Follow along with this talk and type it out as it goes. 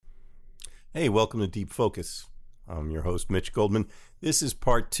Hey, welcome to Deep Focus. I'm your host, Mitch Goldman. This is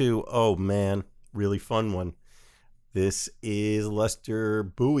part two. Oh, man, really fun one. This is Lester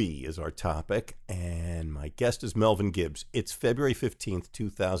Bowie is our topic, and my guest is Melvin Gibbs. It's February 15th,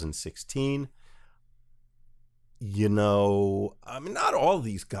 2016. Not all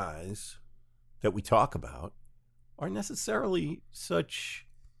these guys that we talk about are necessarily such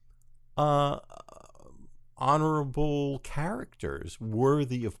honorable characters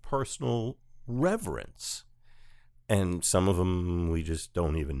worthy of personal reverence. And some of them we just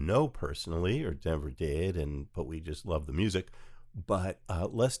don't even know personally or never did, but we just love the music. But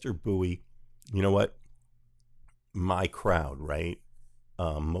Lester Bowie, you know what? My crowd, right?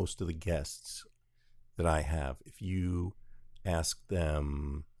 Most of the guests that I have, if you ask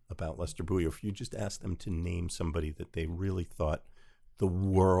them about Lester Bowie, or if you just ask them to name somebody that they really thought the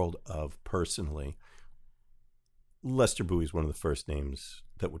world of personally, Lester Bowie is one of the first names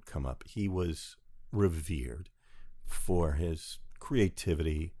that would come up. He was revered for his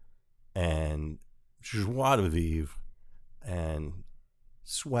creativity and joie de vivre and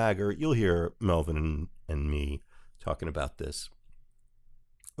swagger. You'll hear Melvin and me talking about this.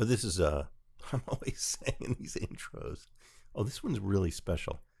 But this is I'm always saying in these intros, oh, this one's really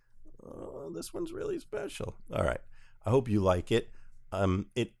special. Oh, this one's really special. All right. I hope you like it.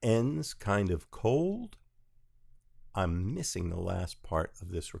 It ends kind of cold. I'm missing the last part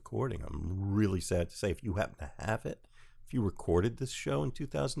of this recording. I'm really sad to say. If you happen to have it, if you recorded this show in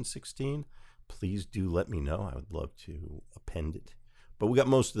 2016, please do let me know. I would love to append it. But we got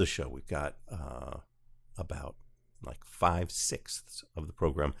most of the show. We've got about like 5/6 of the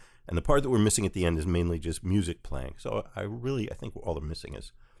program. And the part that we're missing at the end is mainly just music playing. So I think all they're missing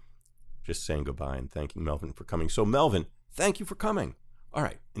is just saying goodbye and thanking Melvin for coming. So Melvin, thank you for coming. All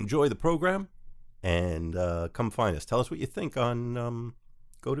right, enjoy the program. And come find us. Tell us what you think on,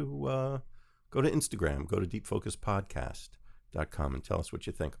 go to Instagram, go to deepfocuspodcast.com and tell us what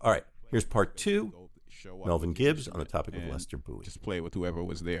you think. All right, here's part two, Melvin Gibbs on the topic of Lester Bowie. Just play with whoever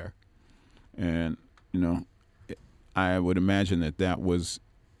was there. And, I would imagine that was,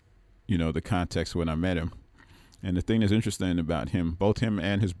 the context when I met him. And the thing that's interesting about him, both him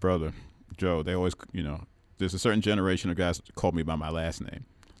and his brother, Joe, they always, there's a certain generation of guys that call me by my last name,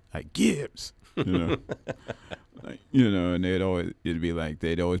 like Gibbs. And they'd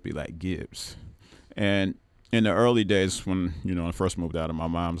always be like Gibbs. And in the early days when, I first moved out of my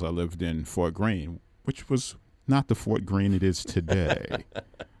mom's, I lived in Fort Greene, which was not the Fort Greene it is today. I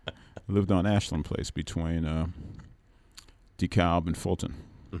lived on Ashland Place between DeKalb and Fulton.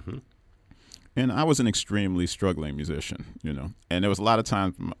 Mm-hmm. And I was an extremely struggling musician, and there was a lot of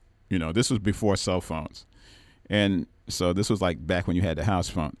times, this was before cell phones. And so this was like back when you had the house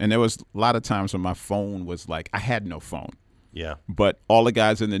phone. And there was a lot of times when my phone was like, I had no phone. Yeah. But all the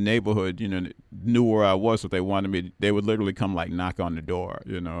guys in the neighborhood, knew where I was. If they wanted me, they would literally come like knock on the door,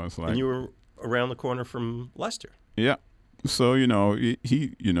 It's like, and you were around the corner from Lester. Yeah. So, he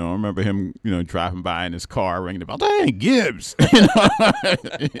I remember him, driving by in his car ringing the bell, dang, Gibbs,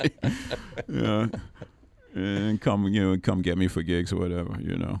 and come get me for gigs or whatever,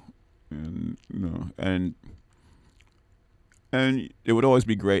 And it would always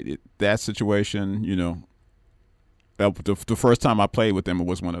be great. That situation, the first time I played with him, it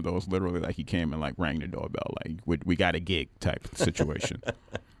was one of those literally like he came and like rang the doorbell, like we got a gig type situation.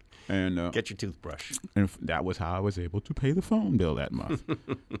 And get your toothbrush. And that was how I was able to pay the phone bill that month.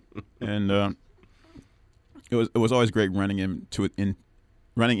 And it was always great running into him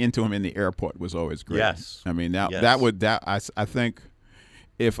in the airport was always great. Yes. I mean I think.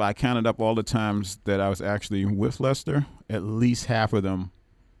 If I counted up all the times that I was actually with Lester, at least half of them,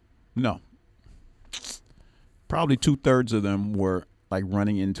 probably 2/3 of them were like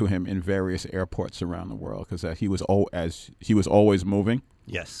running into him in various airports around the world because he was always moving.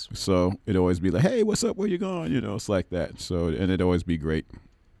 Yes. So it'd always be like, hey, what's up? Where you going? It's like that. So, and it'd always be great,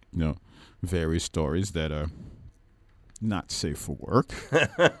 various stories that are not safe for work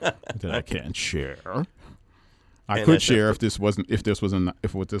that I can't share. I could share if this was not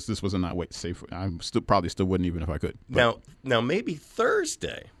safe. I probably still wouldn't even if I could. But. Now maybe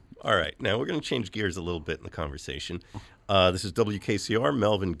Thursday. All right. Now we're going to change gears a little bit in the conversation. This is WKCR,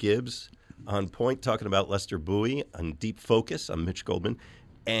 Melvin Gibbs on point, talking about Lester Bowie on Deep Focus. I'm Mitch Goldman,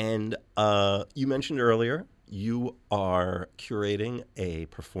 and you mentioned earlier you are curating a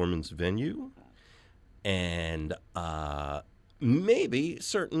performance venue, and maybe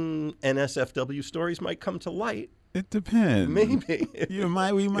certain NSFW stories might come to light. It depends. Maybe we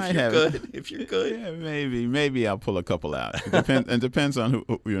might have good. If you're good, yeah, maybe I'll pull a couple out. It depends on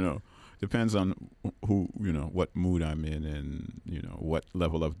who depends on who, what mood I'm in, and what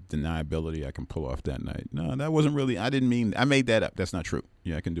level of deniability I can pull off that night. No, that wasn't really. I didn't mean. I made that up. That's not true.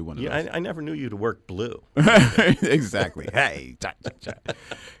 Yeah, I can do one of those. I never knew you to work blue. Exactly. Hey,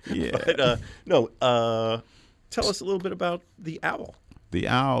 yeah. But no. Tell us a little bit about the Owl. The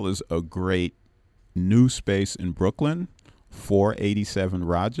Owl is a great new space in Brooklyn, 487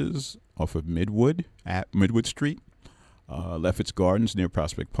 Rogers off of Midwood Street, Lefferts Gardens near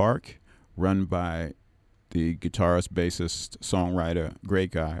Prospect Park, run by the guitarist, bassist, songwriter,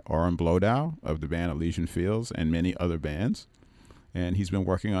 great guy, Oren Blodow of the band Elysian Fields and many other bands. And he's been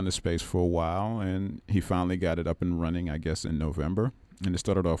working on the space for a while, and he finally got it up and running, I guess, in November. And it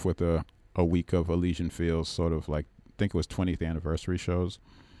started off with a week of Elysian Fields, sort of like, I think it was 20th anniversary shows.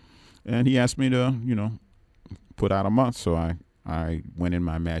 And he asked me to, put out a month. So I went in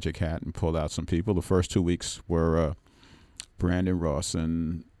my magic hat and pulled out some people. The first 2 weeks were Brandon Ross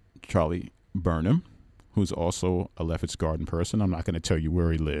and Charlie Burnham, who's also a Lefferts Garden person. I'm not going to tell you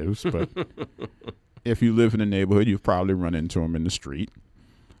where he lives, but if you live in the neighborhood, you've probably run into him in the street.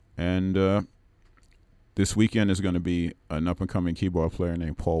 And this weekend is going to be an up-and-coming keyboard player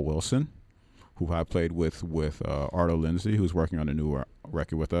named Paul Wilson, who I played with Arto Lindsay, who's working on a new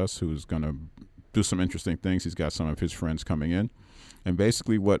record with us, who's going to do some interesting things. He's got some of his friends coming in. And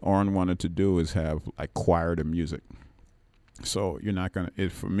basically what Oren wanted to do is have like choir to music. So you're not going to,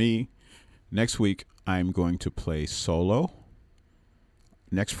 for me, next week I'm going to play solo.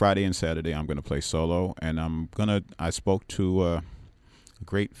 Next Friday and Saturday I'm going to play solo. And I spoke to a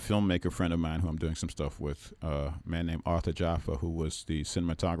great filmmaker friend of mine who I'm doing some stuff with, a man named Arthur Jaffa, who was the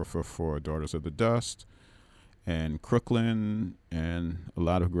cinematographer for Daughters of the Dust and Crooklyn and a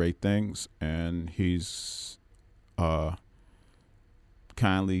lot of great things. And he's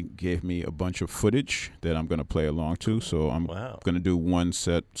kindly gave me a bunch of footage that I'm going to play along to. So I'm going to do one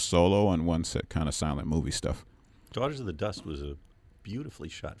set solo and one set kind of silent movie stuff. Daughters of the Dust was a beautifully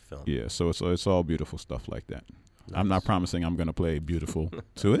shot film. Yeah, so it's all beautiful stuff like that. Nice. I'm not promising I'm going to play beautiful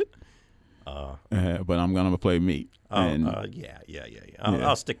to it, but I'm going to play me. Yeah.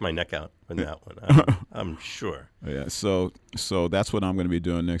 I'll stick my neck out on that one. I'm sure. Yeah. So that's what I'm going to be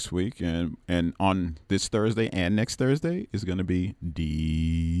doing next week, and on this Thursday and next Thursday is going to be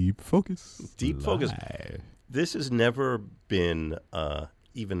Deep Focus. Deep Focus. This has never been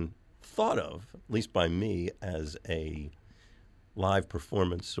even thought of, at least by me, as a live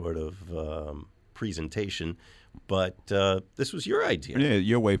performance sort of presentation. But this was your idea. Yeah,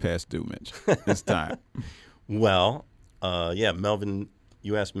 you're way past due, Mitch. It's time. Well, Melvin,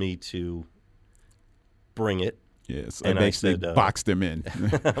 you asked me to bring it. Yes, and I basically boxed him in.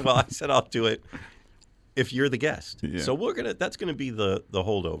 Well, I said I'll do it if you're the guest. Yeah. So that's gonna be the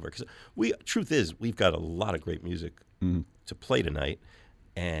holdover, because truth is we've got a lot of great music to play tonight,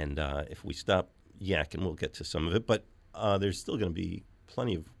 and if we stop yakking, we'll get to some of it. But there's still gonna be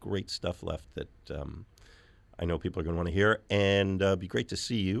plenty of great stuff left that I know people are going to want to hear, and be great to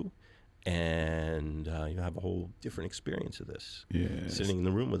see you, and you have a whole different experience of this, sitting in the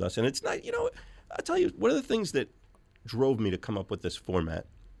room with us. And it's not, I'll tell you, one of the things that drove me to come up with this format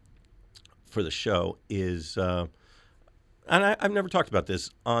for the show is, and I've never talked about this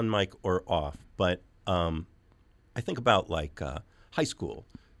on mic or off, but I think about like high school.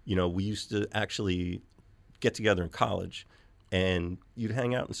 We used to actually get together in college, and you'd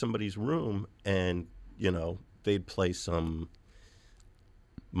hang out in somebody's room, and they'd play some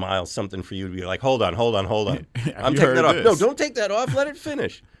Miles something for you to be like, hold on. I'm taking that off. No, don't take that off. Let it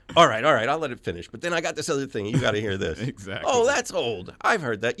finish. All right, I'll let it finish. But then I got this other thing. You got to hear this. Exactly. Oh, that's old. I've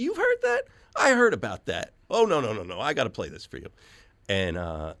heard that. You've heard that? I heard about that. Oh, no. I got to play this for you. And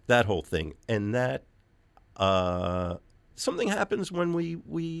that whole thing. And that something happens when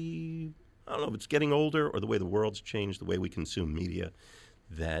we I don't know if it's getting older or the way the world's changed, the way we consume media,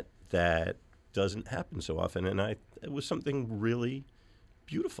 that doesn't happen so often. And it was something really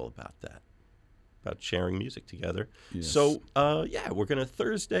beautiful about that, about sharing music together. Yes. So, we're going to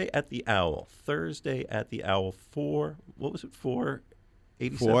Thursday at the Owl.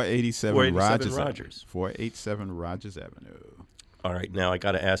 487 Rogers. 487 Rogers Avenue. All right. Now, I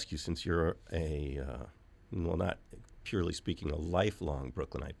got to ask you, since you're not purely speaking a lifelong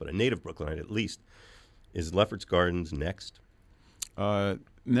Brooklynite, but a native Brooklynite at least, is Lefferts Gardens next?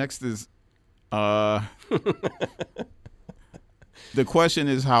 Next is... the question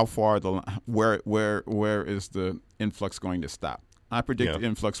is how far where is the influx going to stop? I predict the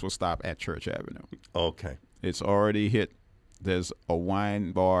influx will stop at Church Avenue. Okay. It's already hit. There's a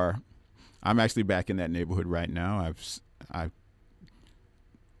wine bar. I'm actually back in that neighborhood right now. I've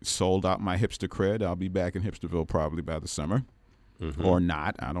sold out my hipster cred. I'll be back in Hipsterville probably by the summer, or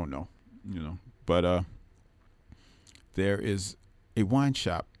not. I don't know. But there is a wine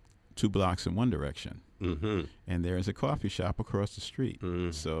shop 2 blocks in one direction, and there is a coffee shop across the street.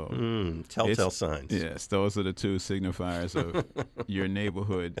 So telltale signs. Yes, those are the 2 signifiers of your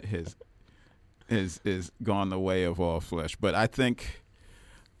neighborhood is gone the way of all flesh. But I think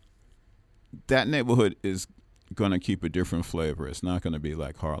that neighborhood is going to keep a different flavor. It's not going to be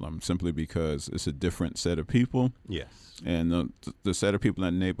like Harlem simply because it's a different set of people. Yes. And the set of people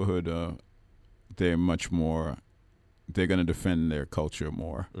in that neighborhood, they're much more, they're going to defend their culture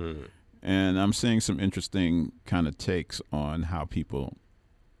more. And I'm seeing some interesting kind of takes on how people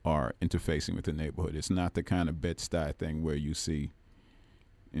are interfacing with the neighborhood. It's not the kind of Bed-Stuy thing where you see,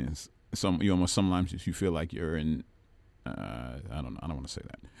 sometimes you feel like you're in, I don't want to say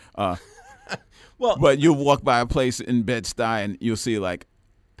that. Well, but you'll walk by a place in Bed-Stuy and you'll see like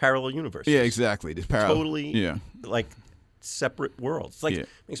parallel universes. Yeah, exactly. This parallel, totally, like separate worlds. Like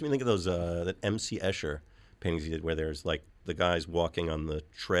makes me think of those that M.C. Escher paintings he did, where there's like the guys walking on the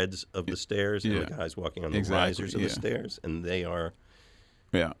treads of the stairs and the guys walking on the risers of the stairs, and they are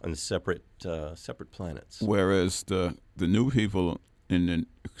on separate planets. Whereas the new people in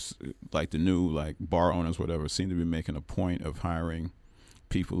the new bar owners, whatever, seem to be making a point of hiring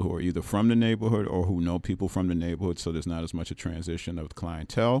people who are either from the neighborhood or who know people from the neighborhood, so there's not as much a transition of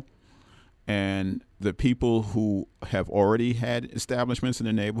clientele. And the people who have already had establishments in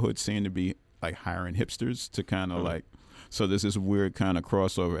the neighborhood seem to be like hiring hipsters to kind of so there's this weird kind of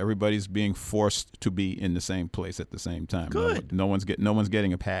crossover. Everybody's being forced to be in the same place at the same time. Good. No one's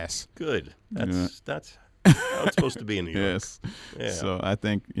getting a pass. Good. That's how it's supposed to be in New York. Yes. Yeah. So I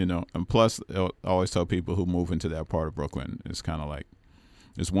think, and plus I always tell people who move into that part of Brooklyn, it's kind of like,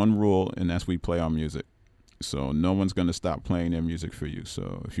 there's one rule, and that's we play our music. So no one's going to stop playing their music for you.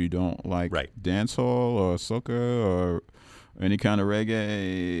 So if you don't like dancehall or soca or any kind of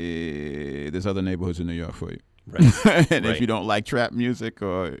reggae, there's other neighborhoods in New York for you. Right. And if you don't like trap music,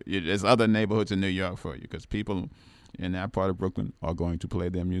 there's other neighborhoods in New York for you, because people in that part of Brooklyn are going to play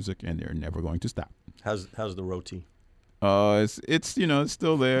their music, and they're never going to stop. How's the roti? It's it's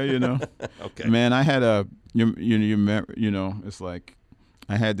still there. Okay. Man, I had it's like.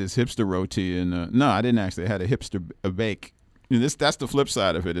 I had this hipster roti, and no, I didn't actually. I had a hipster bake. That's the flip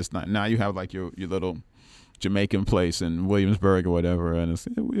side of it. It's not now you have like your little Jamaican place in Williamsburg or whatever, and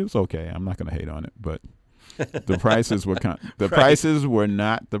it was okay. I'm not going to hate on it, but the prices were prices were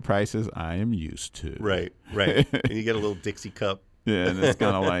not the prices I am used to. Right. And you get a little Dixie cup. Yeah, and it's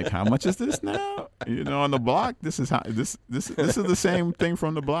kind of like, how much is this now? On the block, this is the same thing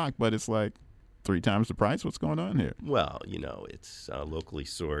from the block, but it's like 3 times the price. What's going on here? Well, it's locally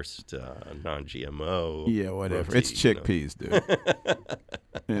sourced, non-GMO. Yeah, whatever. Roti, it's chickpeas, dude.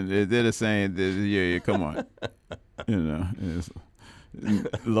 And they're the same. Yeah, come on. It's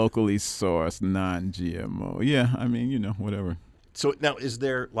locally sourced, non-GMO. Yeah, I mean, whatever. So now, is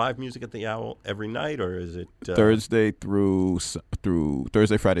there live music at the Owl every night, or is it Thursday through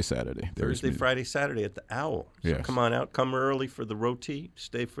Thursday, Friday, Saturday? Thursday, Friday, Saturday at the Owl. So yes. Come on out. Come early for the roti.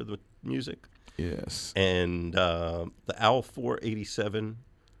 Stay for the music. Yes. And the Owl 487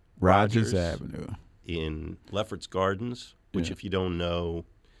 Rogers Avenue in Lefferts Gardens, which if you don't know,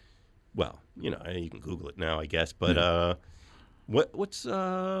 well, you can Google it now, I guess. But what's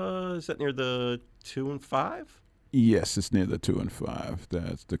is that near the 2 and 5? Yes, it's near the 2 and 5.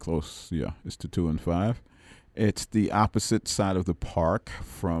 That's the close. Yeah, it's the 2 and 5. It's the opposite side of the park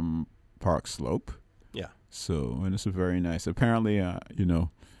from Park Slope. Yeah. So, and it's a very nice. Apparently,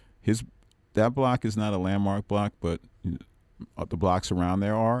 that block is not a landmark block, but the blocks around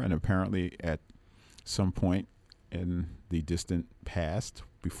there are. And apparently, at some point in the distant past,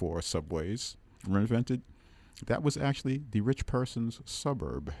 before subways were invented, that was actually the rich person's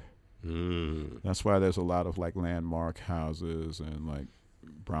suburb. That's why there's a lot of landmark houses and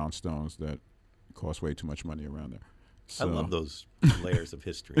brownstones that cost way too much money around there. So, I love those layers of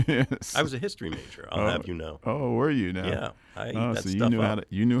history. Yes. I was a history major. I'll have you know. Oh, were you now? Yeah, I eat that so stuff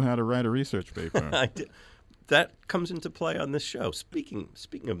you knew how to write a research paper. I did. That comes into play on this show. Speaking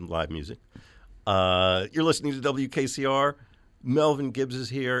of live music, you're listening to WKCR. Melvin Gibbs is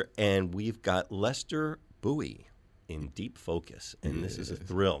here, and we've got Lester Bowie in deep focus, and this is a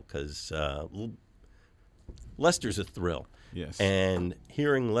thrill because Lester's a thrill. Yes. And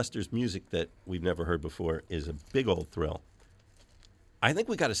hearing Lester's music that we've never heard before is a big old thrill. I think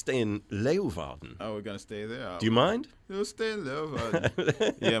we got to stay in Leeuwarden. Oh, we're going to stay there? Do you mind? We'll stay in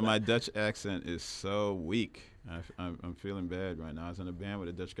Leeuwarden. Yeah, my Dutch accent is so weak. I'm feeling bad right now. I was in a band with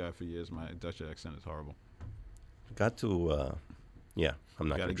a Dutch guy for years. My Dutch accent is horrible. Got to, I'm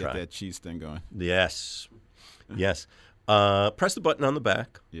not going to try. Got to get that cheese thing going. Yes. Yes. Press the button on the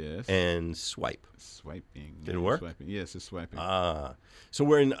back Yes. and swipe. Swiping. Did it work? Swiping. Yes, it's swiping. So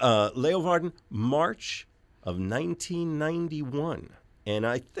we're in Leeuwarden, March of 1991. And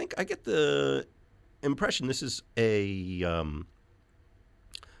I think I get the impression this is a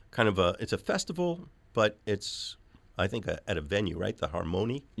kind of it's a festival, but it's, I think, at a venue, right? The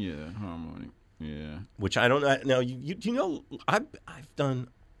Harmonie. Yeah, Harmony. Yeah. Which I don't know. Now, do you know, I thought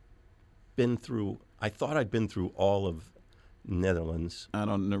I'd been through all of Netherlands. I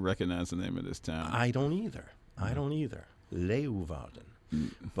don't recognize the name of this town. I don't either. Leeuwarden.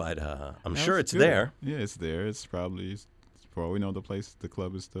 But I'm sure it's good. there. Yeah, it's there. It's probably, for all we know, the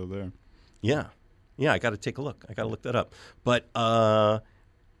club is still there. Yeah. Yeah, I got to take a look. I got to look that up. But now,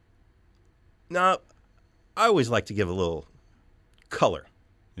 I always like to give a little color.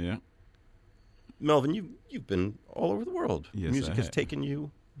 Yeah. Melvin, you've been all over the world. Yes, Music I has have. taken you,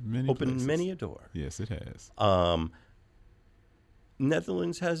 Many opened places. many a door. Yes, it has.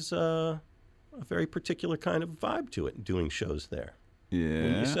 Netherlands has a very particular kind of vibe to it, doing shows there. Yeah.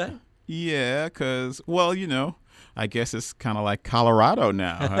 Wouldn't you say? Yeah, because, well, I guess it's kind of like Colorado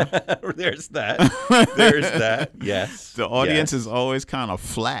now, huh? There's that. There's that. Yes. The audience Yes. is always kind of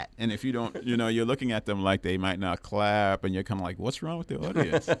flat. And if you don't, you're looking at them like they might not clap, and you're kind of like, what's wrong with the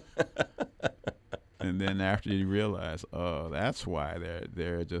audience? And then after you realize, oh, that's why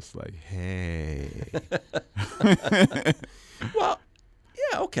they're just like, hey. Well,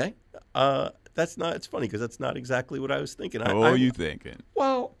 yeah, okay. That's not. It's funny because that's not exactly what I was thinking. What are you thinking?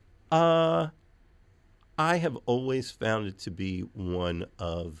 Well, I have always found it to be one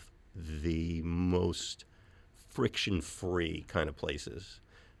of the most friction-free kind of places,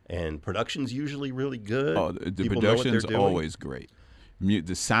 and production's usually really good. Oh, the People know what they're production's doing. always great.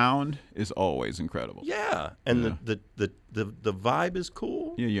 The sound is always incredible. Yeah, and Yeah. the vibe is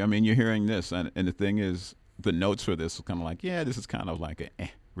cool. Yeah, I mean, you're hearing this, and the thing is, the notes for this are kind of like, yeah, this is kind of like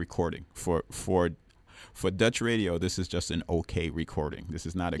a recording. For Dutch radio, this is just an okay recording. This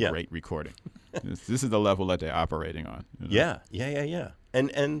is not a great recording. This is the level that they're operating on. Yeah.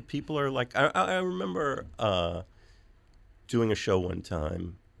 And people are like, I remember doing a show one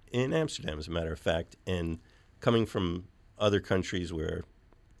time in Amsterdam, as a matter of fact, and coming from other countries where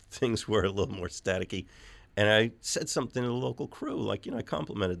things were a little more staticky. And I said something to the local crew, like, I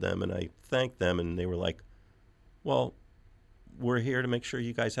complimented them and I thanked them, and they were like, well, we're here to make sure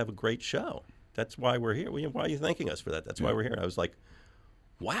you guys have a great show. That's why we're here. Why are you thanking us for that? That's why we're here. I was like,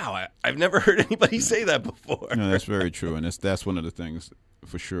 wow, I've never heard anybody say that before. No, that's very true, and that's one of the things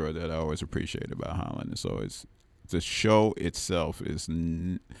for sure that I always appreciate about Holland. It's always the show itself is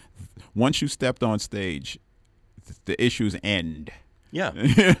once you stepped on stage, the issues end. Yeah.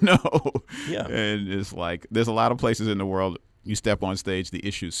 Yeah. And it's like there's a lot of places in the world you step on stage, the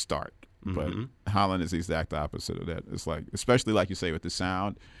issues start. But Holland is the exact opposite of that. It's like, especially like you say with the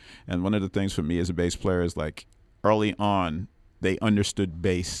sound. And one of the things for me as a bass player is like early on, they understood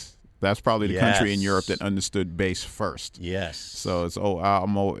bass. That's probably the country in Europe that understood bass first. Yes. So it's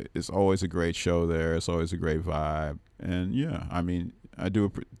always a great show there. It's always a great vibe. And yeah, I mean, I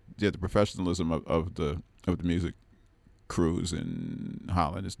do the professionalism of the music crews in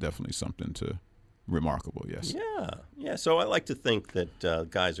Holland is definitely something remarkable, yes. Yeah. So I like to think that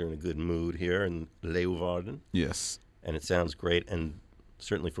guys are in a good mood here in Leeuwarden. Yes. And it sounds great, and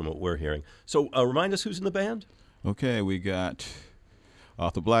certainly from what we're hearing. So remind us who's in the band. Okay, we got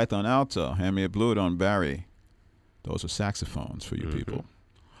Arthur Blythe on alto, Hamid Blood on Barry. Those are saxophones for you people.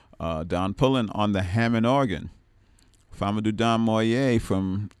 Don Pullen on the Hammond organ. Famadou Dan Moyer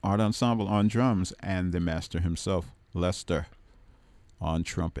from Art Ensemble on drums, and the master himself, Lester, on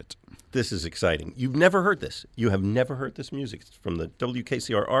trumpet. This is exciting. You've never heard this. You have never heard this music. It's from the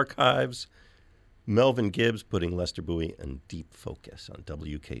WKCR archives. Melvin Gibbs putting Lester Bowie in deep focus on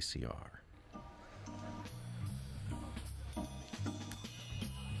WKCR.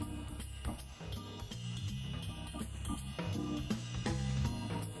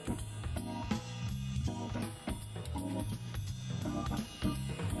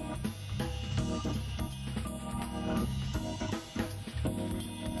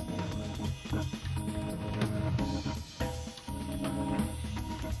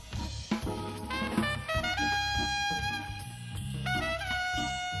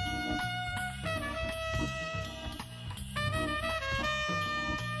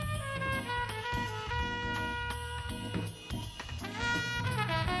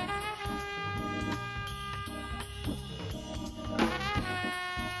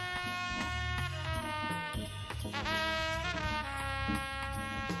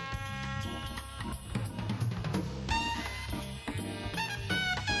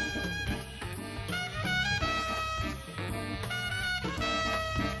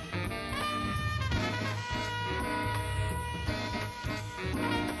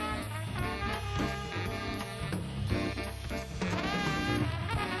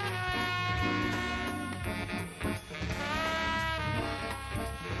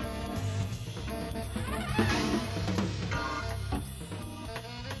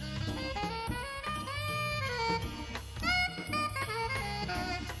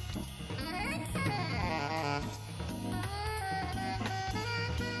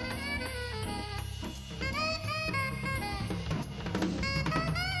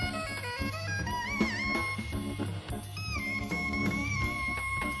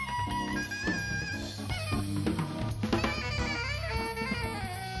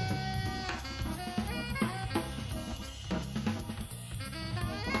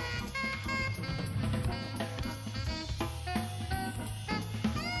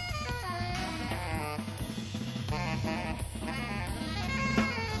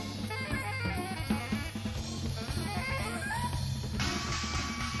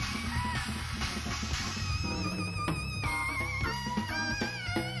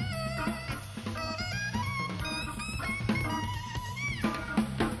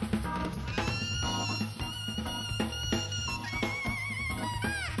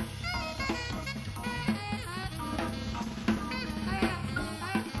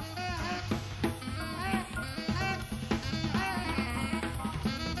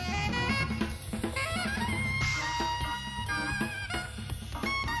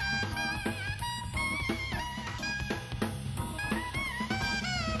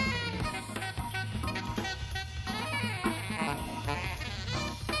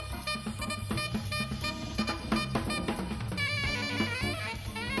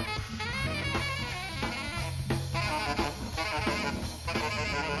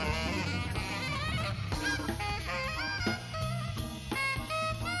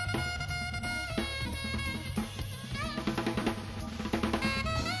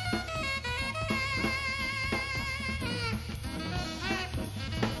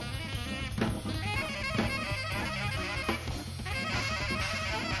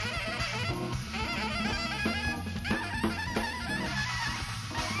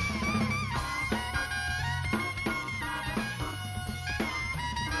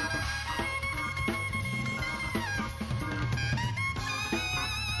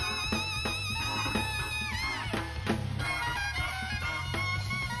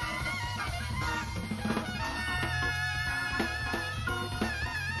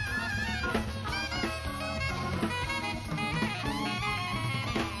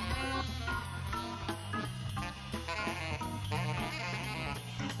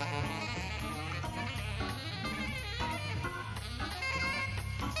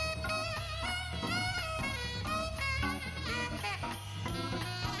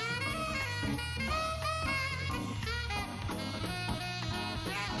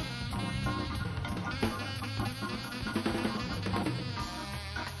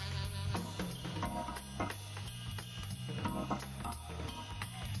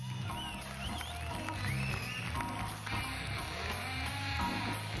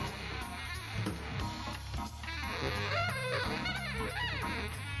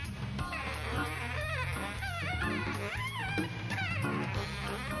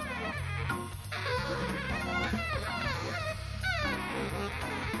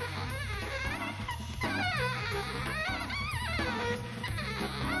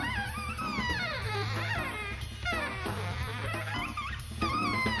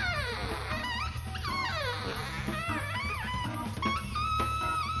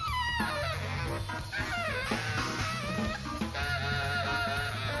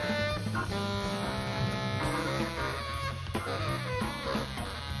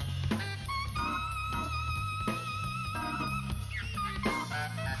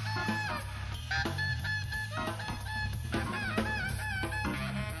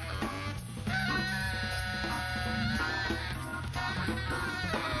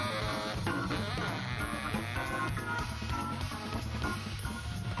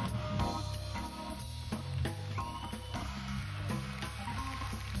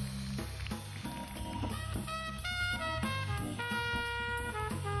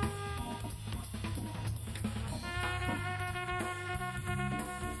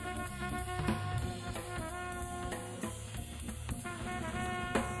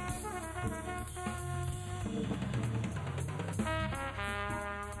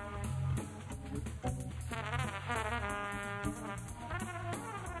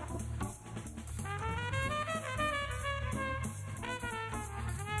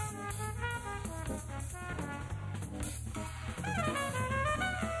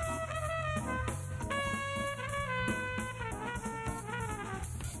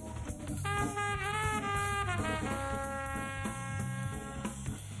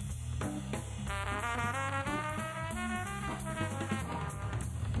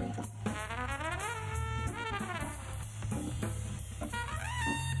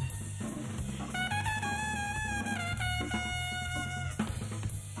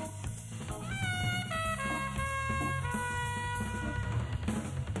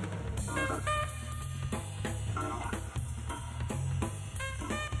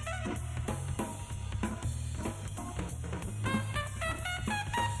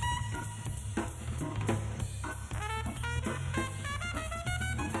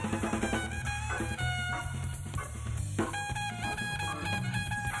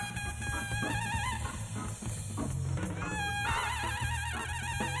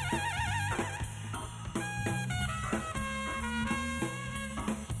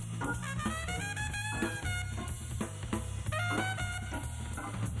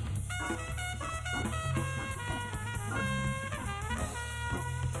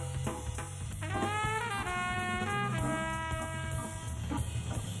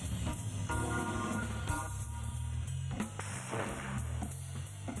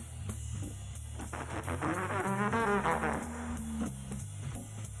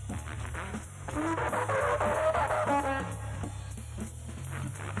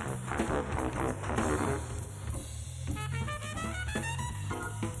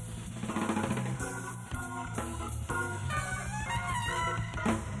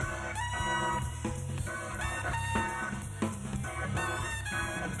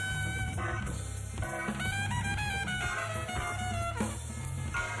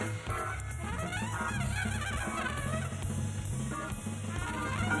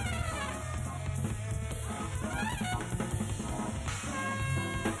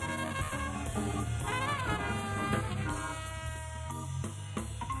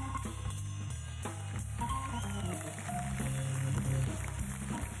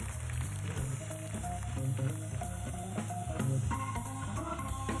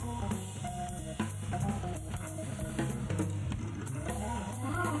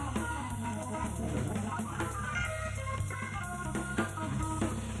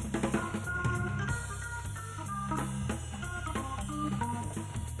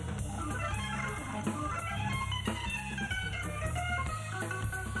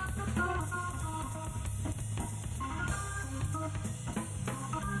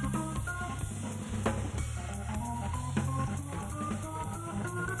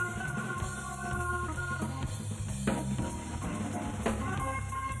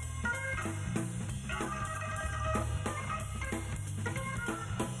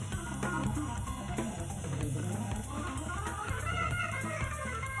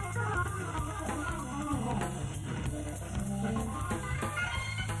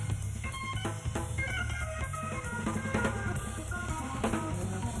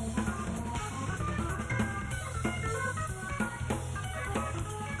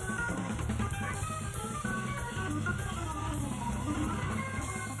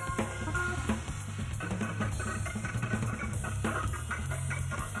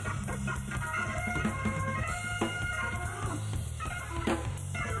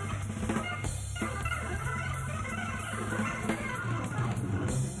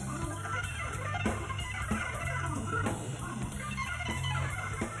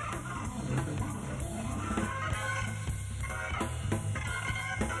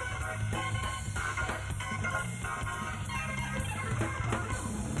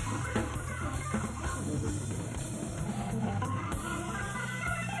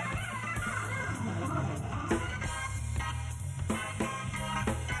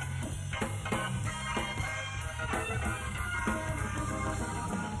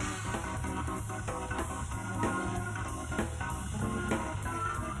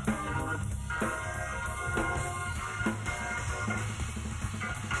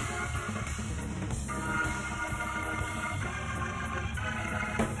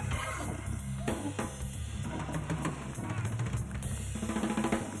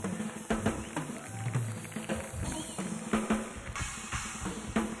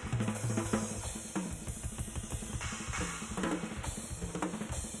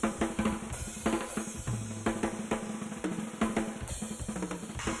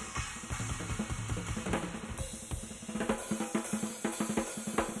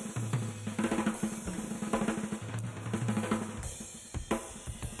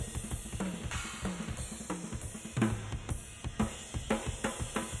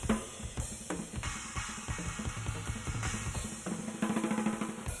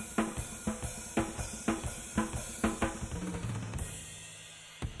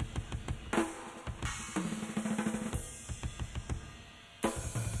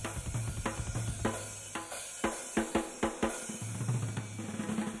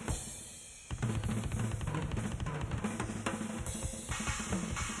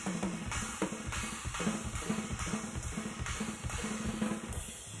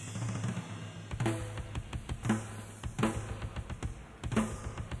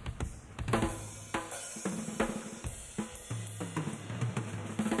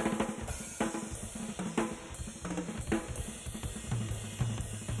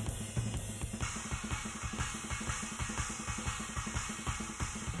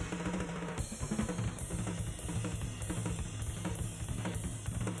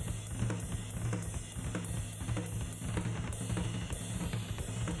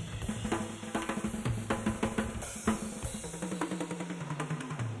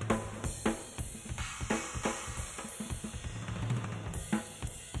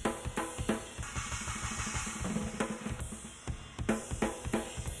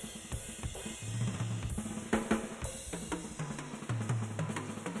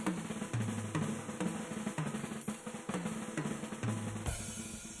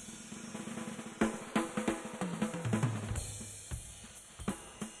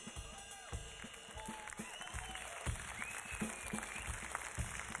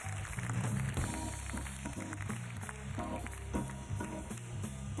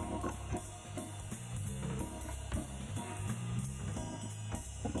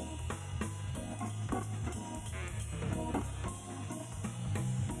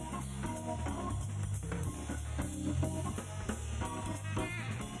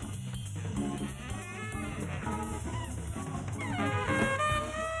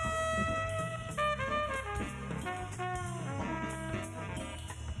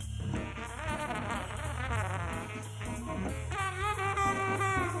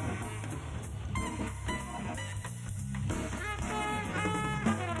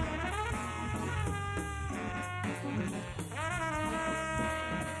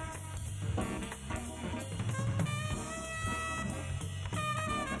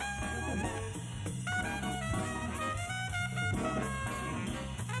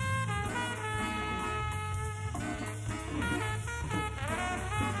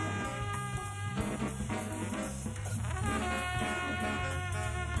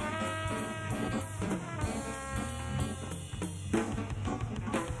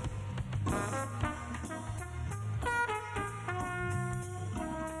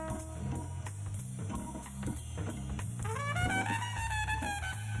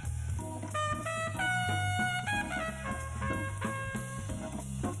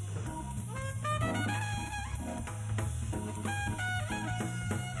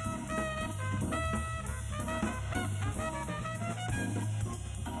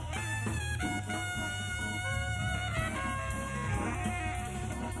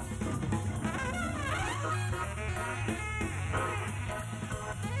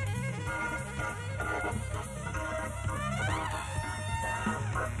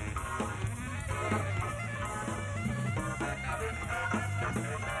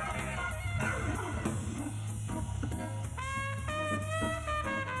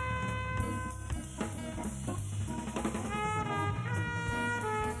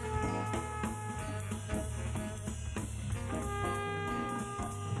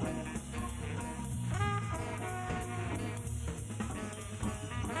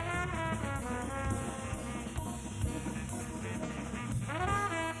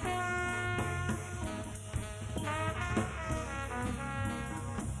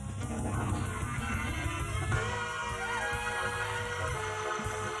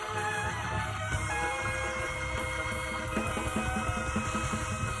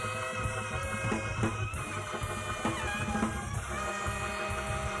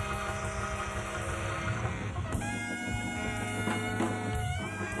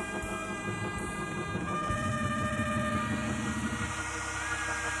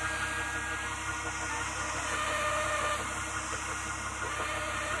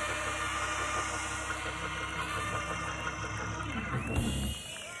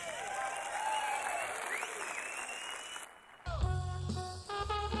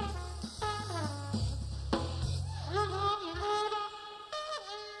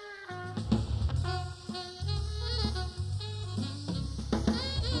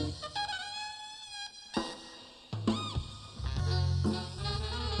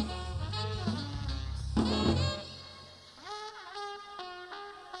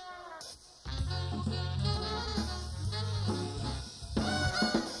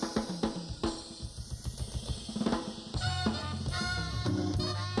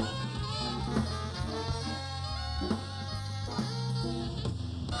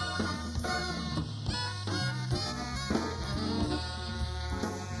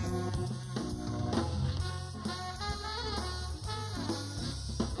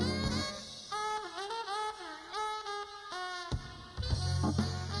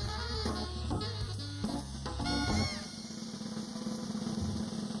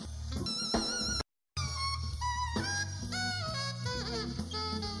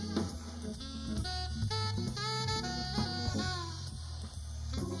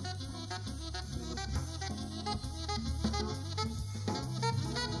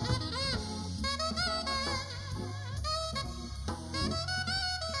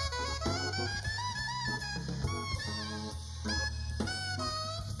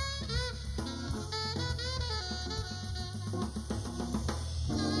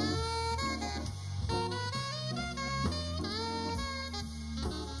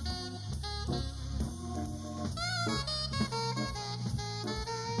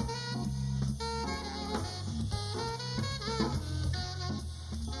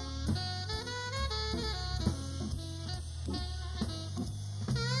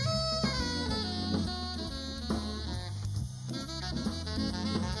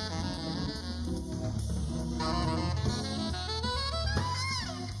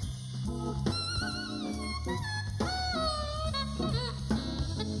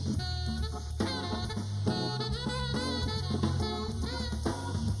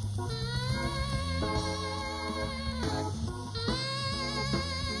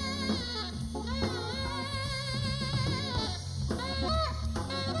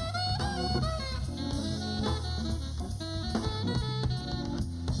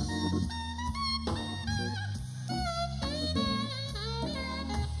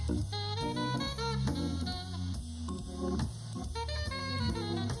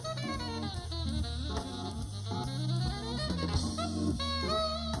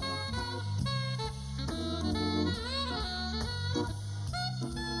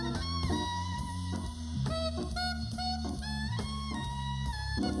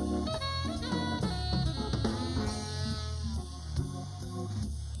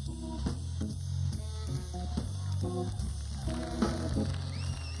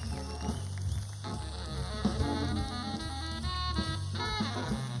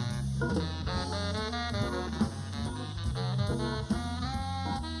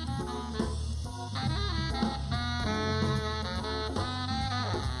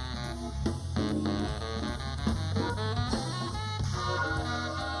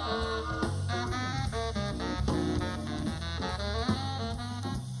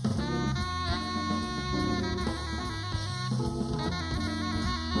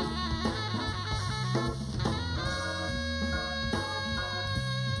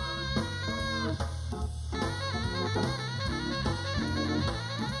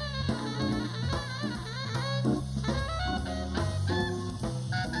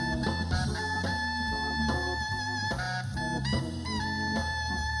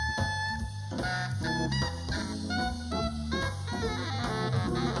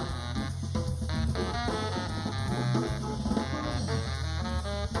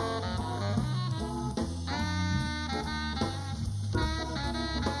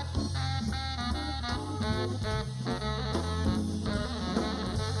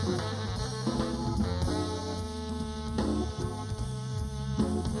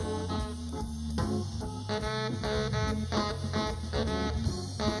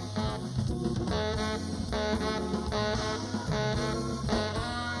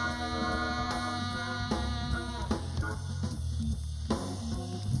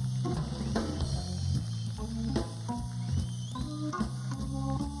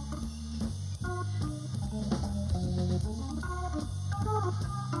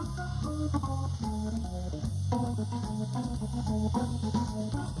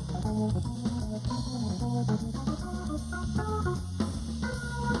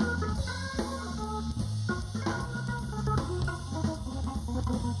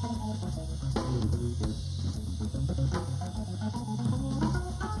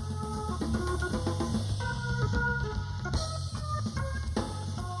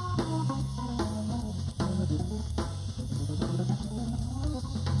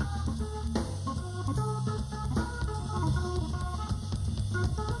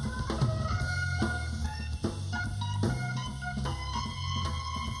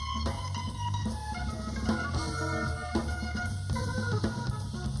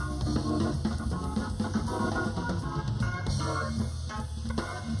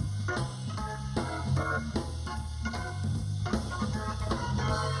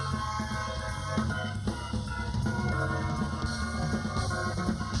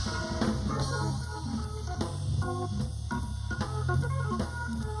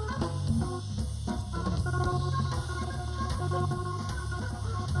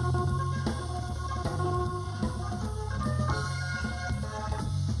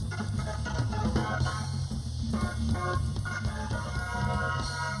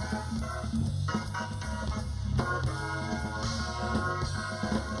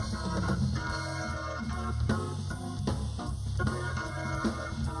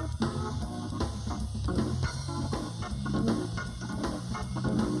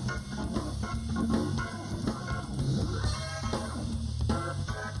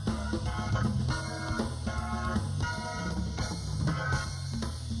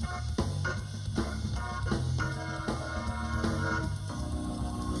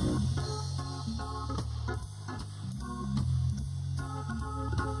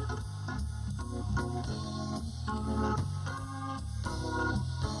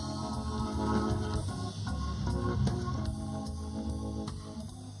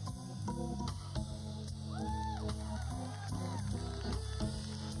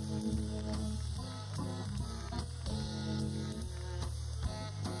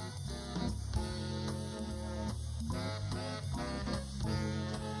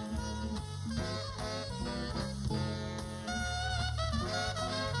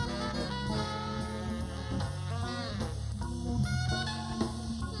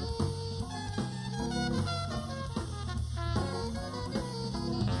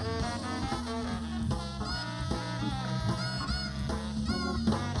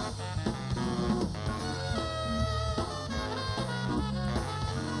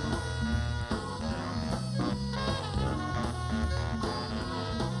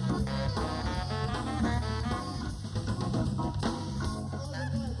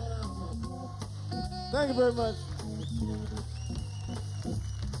 Thank you very much.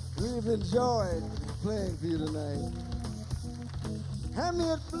 We've enjoyed playing for you tonight. Hand me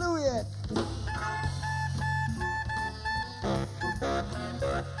a Bluey.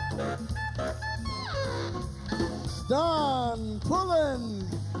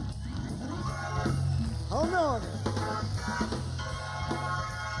 on it.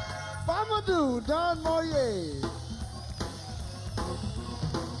 Famadou Don Moyer.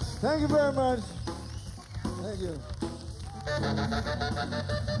 Thank you very much. Thank you.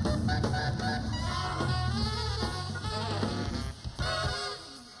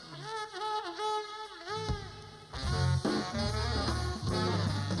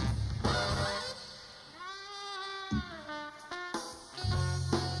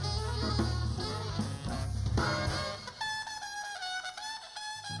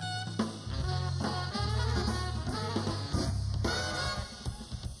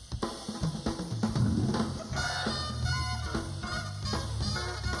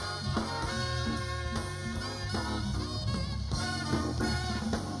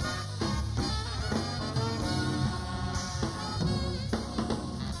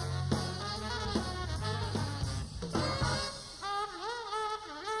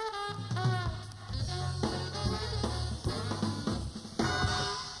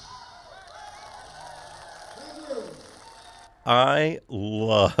 I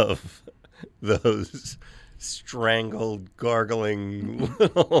love those strangled, gargling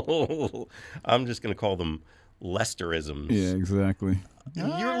little, I'm just going to call them Lesterisms. Yeah, exactly.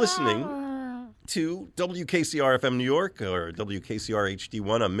 You're listening to WKCR FM New York or WKCR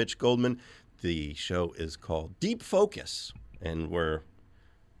HD1. I'm Mitch Goldman. The show is called Deep Focus, and we're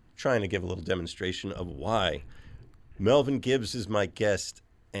trying to give a little demonstration of why Melvin Gibbs is my guest,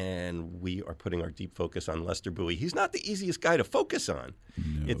 and we are putting our deep focus on Lester Bowie. He's not the easiest guy to focus on.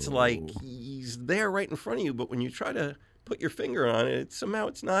 No. It's like he's there right in front of you, but when you try to put your finger on it, somehow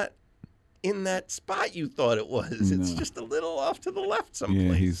it's not in that spot you thought it was. It's just a little off to the left someplace.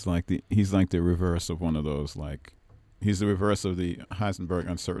 Yeah, he's like the reverse of one of those, like, he's the reverse of the Heisenberg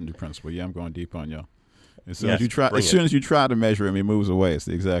uncertainty principle. Yeah, I'm going deep on you. As soon as you try to measure him, he moves away. It's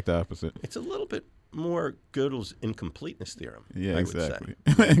the exact opposite. It's a little bit more Gödel's incompleteness theorem. Yeah, I exactly.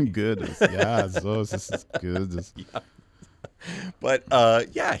 Goodness. Yeah, so this is good. Yeah. But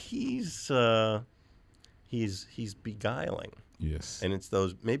yeah, he's beguiling. Yes. And it's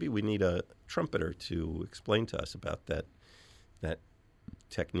those, maybe we need a trumpeter to explain to us about that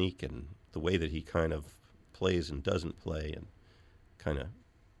technique and the way that he kind of plays and doesn't play and kind of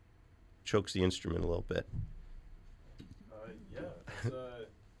chokes the instrument a little bit.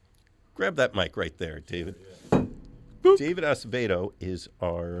 Grab that mic right there, David. Yeah. David Acevedo is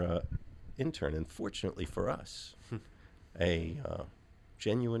our intern, and fortunately for us, a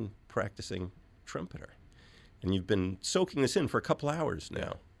genuine practicing trumpeter. And you've been soaking this in for a couple hours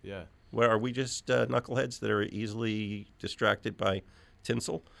now. Yeah. Well, are we just knuckleheads that are easily distracted by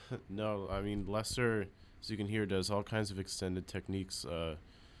tinsel? No, I mean, Lester, as you can hear, does all kinds of extended techniques.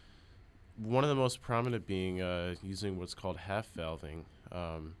 One of the most prominent being using what's called half-valving.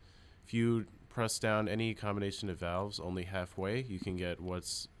 If you press down any combination of valves only halfway, you can get what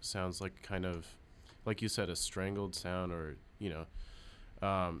sounds like kind of, like you said, a strangled sound, or, you know.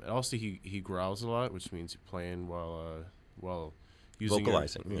 And also, he growls a lot, which means you're playing while using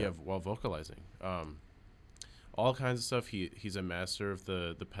vocalizing. while vocalizing. All kinds of stuff. He's a master of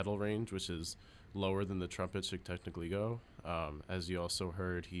the pedal range, which is lower than the trumpet should technically go. As you also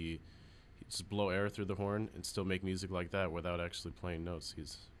heard, he just blow air through the horn and still make music like that without actually playing notes.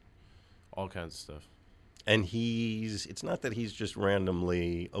 He's all kinds of stuff. And it's not that he's just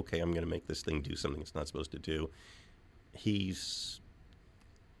randomly, okay, I'm going to make this thing do something it's not supposed to do. He's,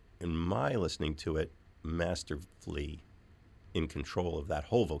 in my listening to it, masterfully in control of that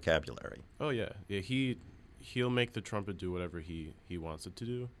whole vocabulary. Oh, yeah. He'll make the trumpet do whatever he wants it to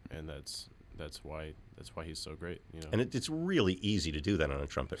do, and that's why he's so great. You know. And it's really easy to do that on a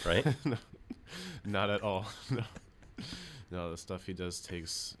trumpet, right? No, not at all. No, the stuff he does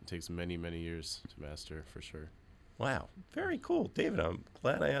takes many, many years to master, for sure. Wow. Very cool. David, I'm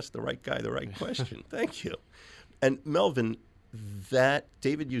glad I asked the right guy the right question. Thank you. And Melvin, that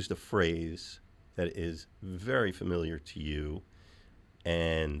David used a phrase that is very familiar to you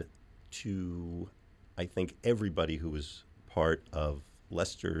and to, I think, everybody who was part of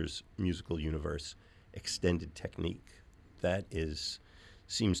Lester's musical universe, extended technique. That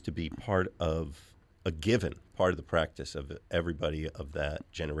seems to be part of a given, part of the practice of everybody of that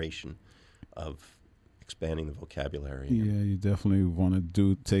generation of expanding the vocabulary. Yeah, you definitely want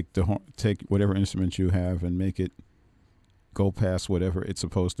to take whatever instrument you have and make it go past whatever it's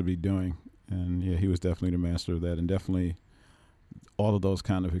supposed to be doing. And yeah, he was definitely the master of that, and definitely all of those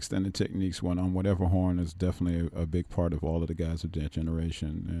kind of extended techniques went on whatever horn is definitely a big part of all of the guys of that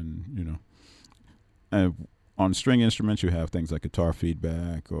generation. And, you know, and on string instruments, you have things like guitar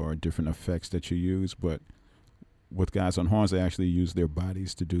feedback or different effects that you use. But with guys on horns, they actually use their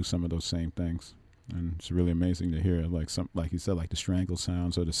bodies to do some of those same things. And it's really amazing to hear, like you said, like the strangle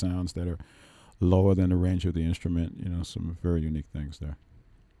sounds or the sounds that are lower than the range of the instrument. You know, some very unique things there.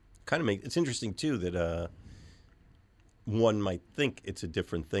 It's interesting too that one might think it's a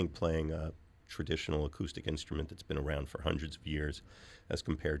different thing playing a traditional acoustic instrument that's been around for hundreds of years as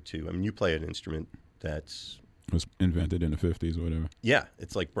compared to, I mean, you play an instrument that's... It was invented in the 50s or whatever. Yeah,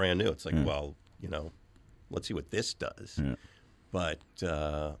 it's like brand new. It's like, Yeah. well, you know, let's see what this does. Yeah. But,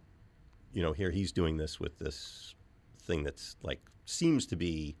 you know, here he's doing this with this thing that's like, seems to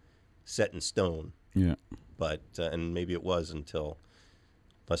be set in stone. Yeah. But, and maybe it was until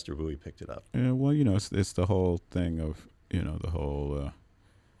Lester Bowie picked it up. Yeah, well, you know, it's the whole thing of, you know, the whole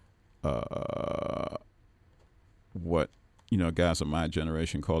what, you know, guys of my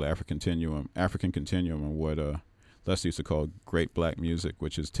generation call African continuum, and what Lester used to call great black music,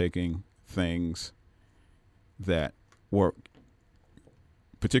 which is taking things that work,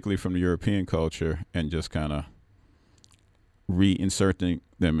 particularly from the European culture, and just kind of reinserting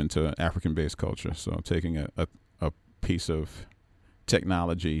them into African-based culture. So taking a piece of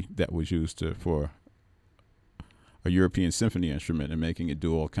technology that was used for a European symphony instrument and making it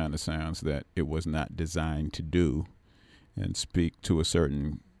do all kind of sounds that it was not designed to do, and speak to a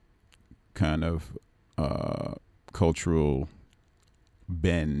certain kind of cultural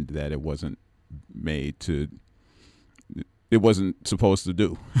bend that it wasn't made to. It wasn't supposed to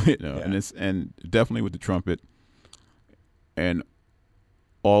do, you know. Yeah. And definitely with the trumpet and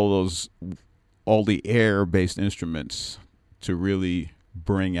all the air-based instruments, to really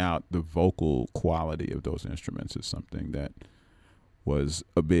bring out the vocal quality of those instruments is something that was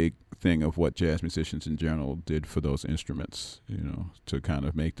a big thing of what jazz musicians in general did for those instruments, you know, to kind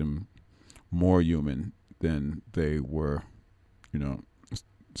of make them more human than they were, you know,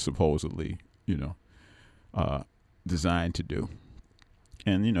 supposedly, you know, designed to do.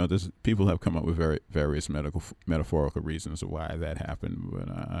 And, you know, people have come up with various metaphorical reasons of why that happened. But,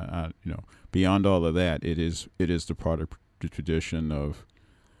 I, you know, beyond all of that, it is the part of the tradition of,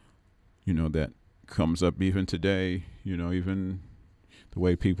 you know, that comes up even today, you know, even the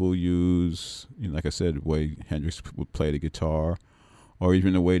way people use, you know, like I said, the way Hendrix would play the guitar, or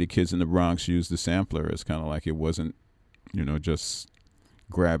even the way the kids in the Bronx use the sampler. It's kind of like it wasn't, you know, just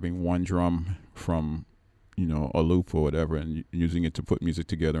grabbing one drum from, you know, a loop or whatever and using it to put music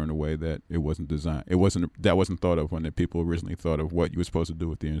together in a way that it wasn't designed. That wasn't thought of when the people originally thought of what you were supposed to do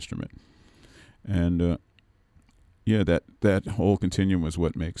with the instrument. And, yeah, that whole continuum is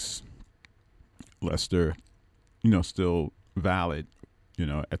what makes Lester, you know, still valid, you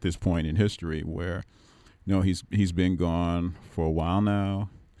know, at this point in history where, you know, he's been gone for a while now,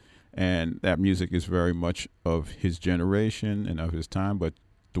 and that music is very much of his generation and of his time, but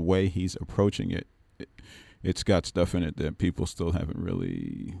the way he's approaching it's got stuff in it that people still haven't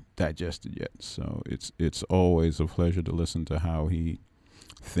really digested yet. So it's always a pleasure to listen to how he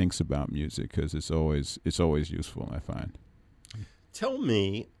thinks about music, because it's always useful, I find. Tell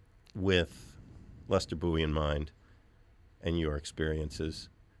me, with Lester Bowie in mind and your experiences,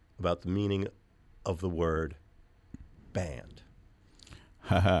 about the meaning of the word band.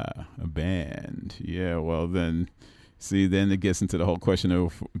 Haha, a band. Yeah, well then it gets into the whole question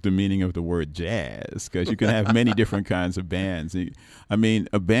of the meaning of the word jazz, because you can have many different kinds of bands. I mean,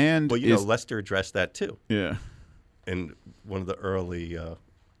 a band. Well, you know, Lester addressed that too. Yeah. In one of the early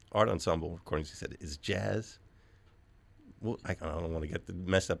art ensemble recordings, he said, "Is jazz?" Well, I don't want to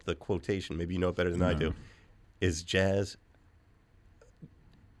mess up the quotation. Maybe you know it better than I do. Is jazz,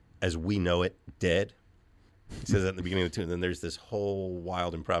 as we know it, dead? He says that at the beginning of the tune. And then there's this whole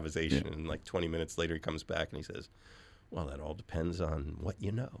wild improvisation, and like 20 minutes later, he comes back and he says, "Well, that all depends on what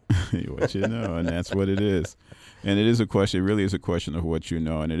you know." What you know, and that's what it is. And it is a question. It really is a question of what you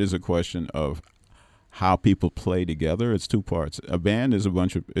know, and it is a question of how people play together. It's two parts. A band is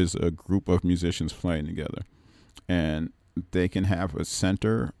a group of musicians playing together, and they can have a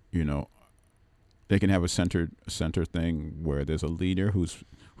center. You know, they can have a center thing where there's a leader who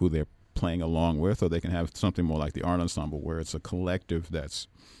they're playing along with, or they can have something more like the art ensemble where it's a collective that's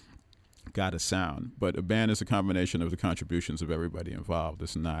got a sound. But a band is a combination of the contributions of everybody involved.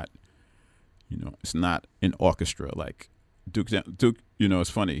 It's not, you know, it's not an orchestra like Duke. You know, it's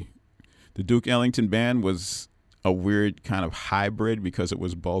funny. The Duke Ellington Band was a weird kind of hybrid because it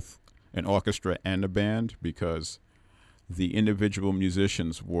was both an orchestra and a band, because the individual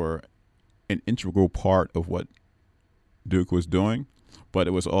musicians were an integral part of what Duke was doing, but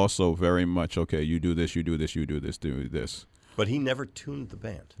it was also very much, okay, you do this, you do this, you do this, do this. But he never tuned the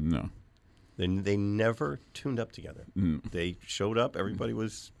band. No. They never tuned up together. They showed up. Everybody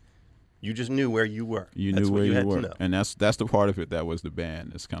was You just knew where you were. You That's knew what where you had were, to know. and that's the part of it that was the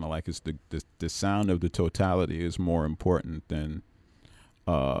band. It's kind of like it's the sound of the totality is more important than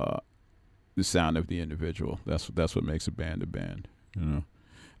the sound of the individual. That's what makes a band, you know.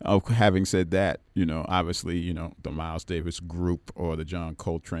 Having said that, you know, obviously, you know, the Miles Davis group or the John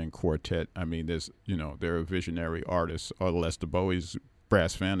Coltrane quartet, I mean, there are visionary artists, or Lester Bowie's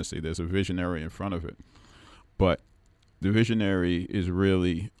Brass Fantasy, there's a visionary in front of it. But the visionary is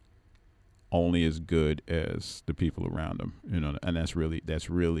really only as good as the people around them, you know, and that's really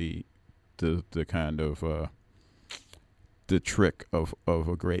the kind of the trick of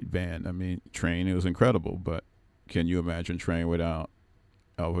a great band. I mean, Train, it was incredible, but can you imagine Train without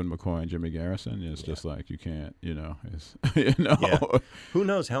Elvin McCoy and Jimmy Garrison? It's just like you can't, you know. It's, you know. Yeah. Who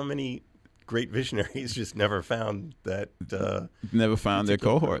knows how many great visionaries just never found that. Never found their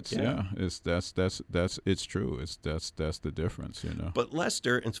cohorts. Yeah. It's it's true. That's the difference, you know. But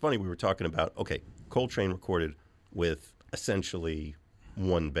Lester, it's funny, we were talking about, okay, Coltrane recorded with essentially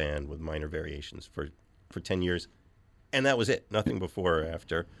one band with minor variations for 10 years, and that was it. Nothing before or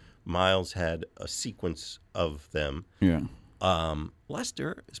after. Miles had a sequence of them. Yeah.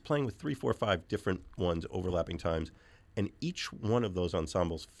 Lester is playing with 3, 4, 5 different ones, overlapping times, and each one of those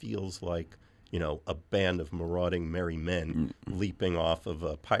ensembles feels like, you know, a band of marauding merry men leaping off of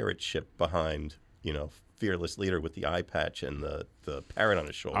a pirate ship behind, you know, fearless leader with the eye patch and the parrot on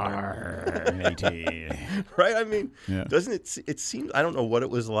his shoulder. Right? I mean, Yeah. doesn't it seems, I don't know what it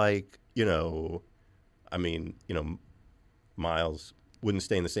was like, you know, I mean, you know, Miles wouldn't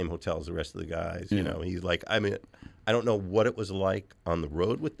stay in the same hotel as the rest of the guys. You know, he's like, I mean, I don't know what it was like on the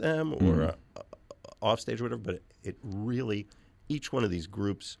road with them or off stage or whatever, but it really, each one of these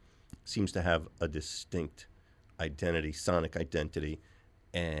groups seems to have a distinct identity, sonic identity,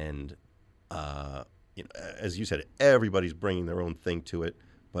 and you know, as you said, everybody's bringing their own thing to it,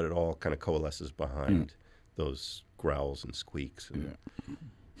 but it all kind of coalesces behind those growls and squeaks. And,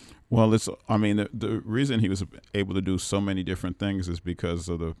 Well, the reason he was able to do so many different things is because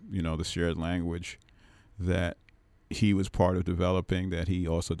of the shared language that he was part of developing, that he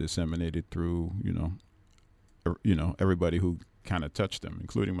also disseminated through, everybody who kind of touched him,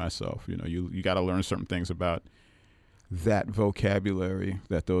 including myself. You know, you got to learn certain things about that vocabulary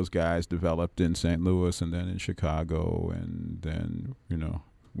that those guys developed in St. Louis and then in Chicago, and then, you know,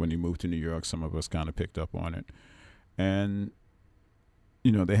 when he moved to New York, some of us kind of picked up on it. And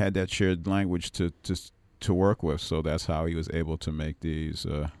you know, they had that shared language to work with, so that's how he was able to make these,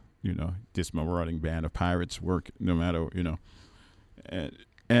 this marauding band of pirates work, no matter, you know.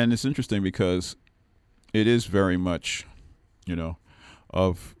 And it's interesting because it is very much, you know,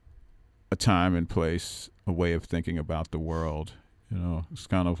 of a time and place, a way of thinking about the world. You know, it's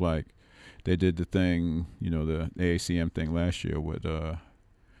kind of like they did the thing, you know, the AACM thing last year with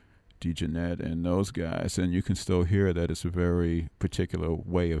DeJohnette and those guys, and you can still hear that it's a very particular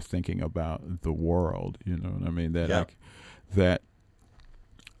way of thinking about the world. You know what I mean?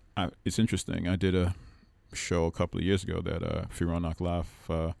 It's interesting. I did a show a couple of years ago that Firon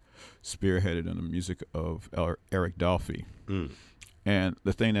Aklaf spearheaded on the music of Eric Dolphy. And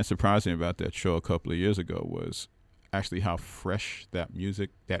the thing that surprised me about that show a couple of years ago was actually how fresh that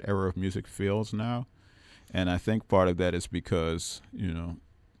era of music feels now. And I think part of that is because, you know,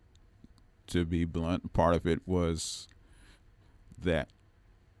 to be blunt, part of it was that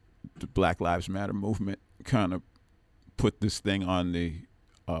the Black Lives Matter movement kind of put this thing on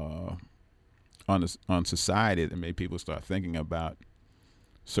on society that made people start thinking about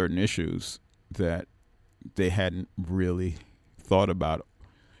certain issues that they hadn't really thought about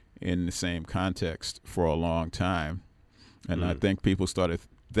in the same context for a long time. And I think people started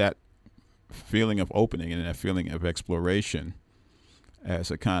that feeling of opening and that feeling of exploration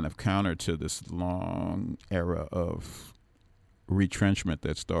as a kind of counter to this long era of retrenchment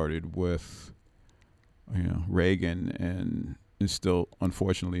that started with, you know, Reagan, and is still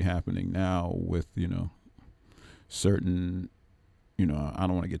unfortunately happening now with, you know, certain, you know, I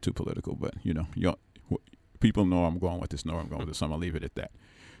don't want to get too political, but, you know, people know I'm going with this, so I'm going to leave it at that.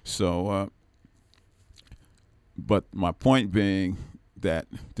 So, but my point being that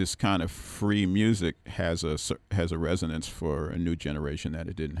this kind of free music has a resonance for a new generation that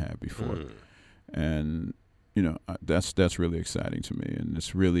it didn't have before, and you know, that's really exciting to me. And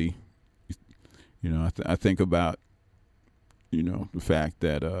it's really, you know, I think about, you know, the fact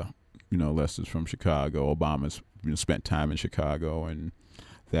that you know, Lester's from Chicago, Obama's, you know, spent time in Chicago, and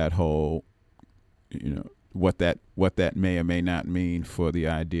that whole, you know, what that may or may not mean for the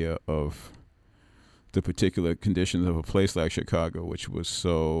idea of the particular conditions of a place like Chicago, which was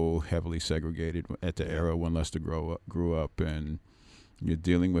so heavily segregated at the era when Lester grew up, and You're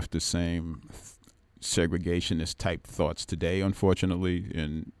dealing with the same segregationist type thoughts today, unfortunately,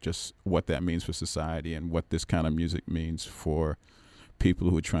 and just what that means for society and what this kind of music means for people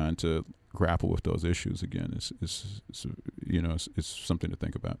who are trying to grapple with those issues again. It's something to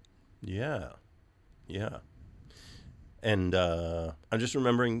think about. Yeah. And I'm just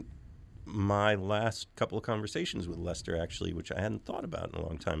remembering my last couple of conversations with Lester, actually, which I hadn't thought about in a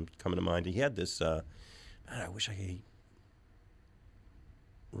long time, coming to mind. He had this, I wish I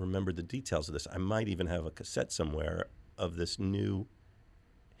remembered the details of this. I might even have a cassette somewhere of this new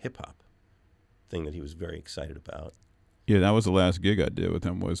hip-hop thing that he was very excited about. Yeah, that was the last gig I did with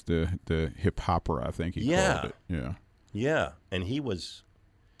him, was the hip-hopper, I think he called it. Yeah. Yeah, and he was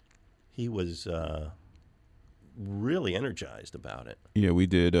really energized about it. Yeah, we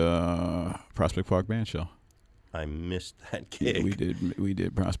did Prospect Park Band Show. I missed that gig. Yeah, we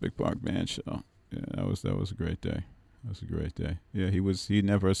did Prospect Park Band Show. Yeah, that was a great day. That was a great day. Yeah, he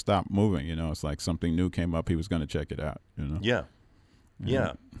never stopped moving. It's like something new came up, he was going to check it out. Yeah.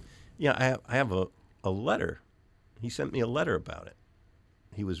 I have a letter. He sent me a letter about it.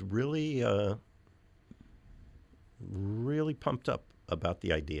 He was really really pumped up about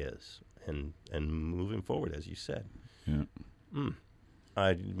the ideas and moving forward, as you said. Yeah.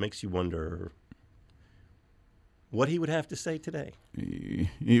 It makes you wonder what he would have to say today.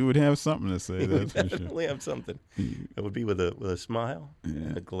 He would have something to say. That's for sure. Definitely have something. It would be with a smile,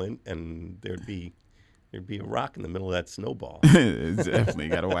 and a glint, and there'd be a rock in the middle of that snowball. Definitely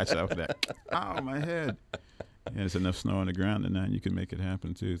got to watch out for that. Oh, my head. Yeah, there's enough snow on the ground tonight, and you can make it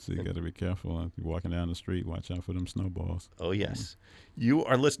happen too. So you got to be careful. If you're walking down the street, watch out for them snowballs. Oh yes, you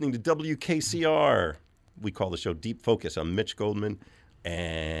are listening to WKCR. We call the show Deep Focus. I'm Mitch Goldman,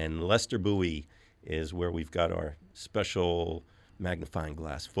 and Lester Bowie is where we've got our special magnifying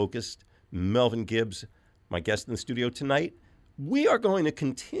glass focused. Melvin Gibbs, my guest in the studio tonight. We are going to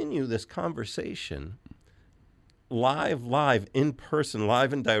continue this conversation live, in person,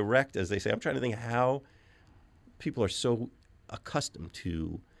 live and direct, as they say. I'm trying to think how people are so accustomed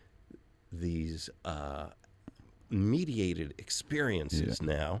to these mediated experiences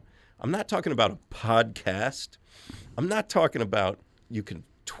now. I'm not talking about a podcast. I'm not talking about you can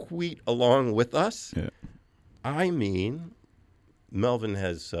tweet along with us. Yeah. I mean, Melvin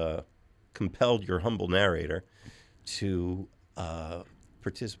has compelled your humble narrator to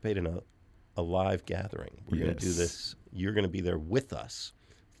participate in a live gathering. We're going to do this. You're going to be there with us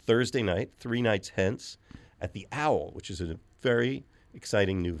Thursday night, 3 nights hence, at the Owl, which is a very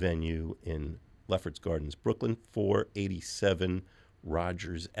exciting new venue in Lefferts Gardens, Brooklyn, 487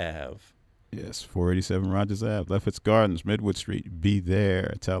 Rogers Ave. Yes, 487 Rogers Ave, Lefferts Gardens, Midwood Street. Be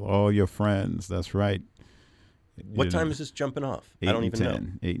there. Tell all your friends. That's right. What time is this jumping off? I don't even know.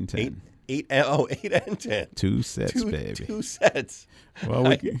 8 and 10. 8 and 10. 2 sets, baby. 2 sets. Well,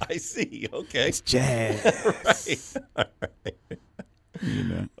 I see. Okay. It's jazz. Right. All right.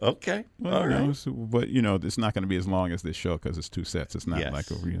 Okay. Well, all right. But it's not going to be as long as this show because it's 2 sets. It's not like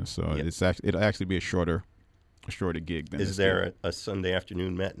so it'll actually be a shorter gig than. Is there a Sunday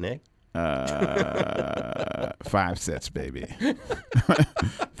afternoon matinee? 5 sets, baby.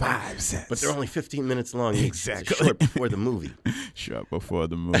 5 sets. But they're only 15 minutes long. Exactly. Short before the movie. Short before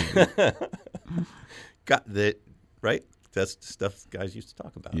the movie. Got that right? That's the stuff guys used to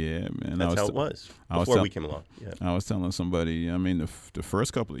talk about. Yeah, man. That's how it was before we came along. Yeah. I was telling somebody, the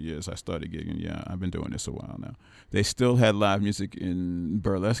first couple of years I started gigging, I've been doing this a while now. They still had live music in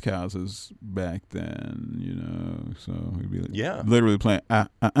burlesque houses back then, so we'd be literally playing.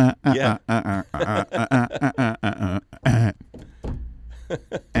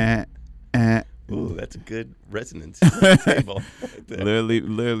 Ooh, that's a good resonance table.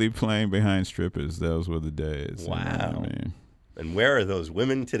 literally playing behind strippers. Those were the days. Wow. You know what I mean? And where are those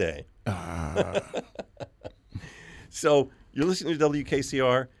women today? So you're listening to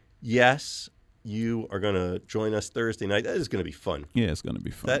WKCR. Yes, you are going to join us Thursday night. That is going to be fun. Yeah, it's going to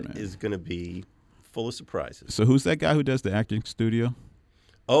be fun, That is going to be full of surprises. So who's that guy who does the acting studio?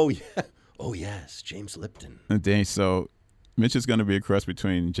 Oh, yeah. Oh, yes, James Lipton. So Mitch is going to be a cross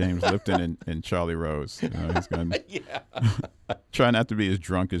between James Lipton and Charlie Rose. He's going to try not to be as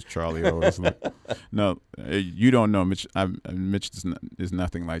drunk as Charlie always looked. No, you don't know Mitch. Mitch is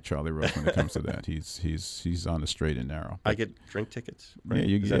nothing like Charlie Rose when it comes to that. He's on the straight and narrow. I get drink tickets. Right?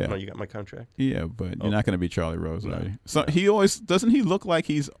 Yeah, you got my contract. Yeah, but you're not going to be Charlie Rose, No. are you? So he always doesn't he look like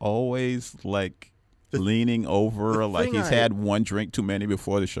he's always like leaning over, like he's had one drink too many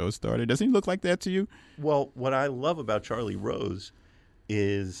before the show started? Doesn't he look like that to you? Well, what I love about Charlie Rose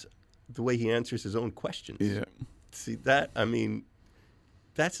is the way he answers his own questions. Yeah. See that? I mean,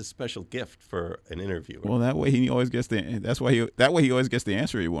 that's a special gift for an interviewer. Well, that way he always gets that way he always gets the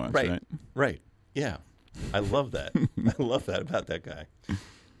answer he wants. Right. Right. Yeah. I love that. I love that about that guy.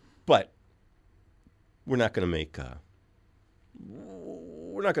 But we're not going to make.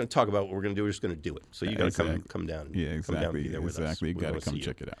 We're not going to talk about what we're going to do. We're just going to do it. So you got to come down. Yeah, exactly. Come down and be there with us. You got to come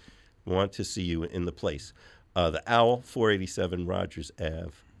check it out. We want to see you in the place. The Owl, 487 Rogers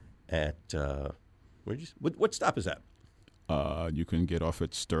Ave. At what stop is that? You can get off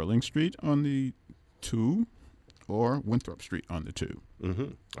at Sterling Street on the 2, or Winthrop Street on the 2. Mm-hmm.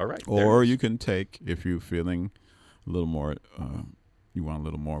 All right. Or you can take, if you're feeling a little more, you want a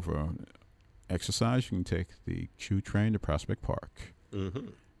little more of a exercise, you can take the Q train to Prospect Park. Mm-hmm.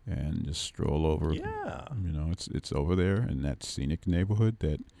 And just stroll over. Yeah. You know, it's over there in that scenic neighborhood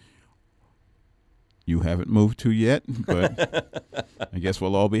that you haven't moved to yet, but I guess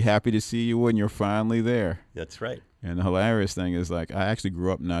we'll all be happy to see you when you're finally there. That's right. And the hilarious thing is, like, I actually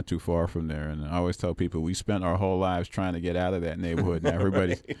grew up not too far from there, and I always tell people we spent our whole lives trying to get out of that neighborhood,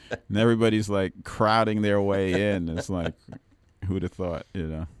 and everybody's like crowding their way in. It's like, who'd have thought, you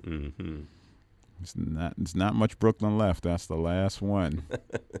know? Mm-hmm. It's not much Brooklyn left. That's the last one.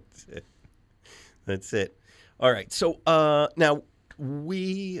 That's it. All right. So now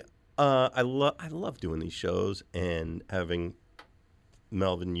I love doing these shows and having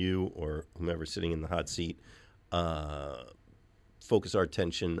Melvin, you, or whomever sitting in the hot seat, focus our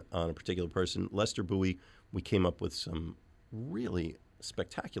attention on a particular person. Lester Bowie, we came up with some really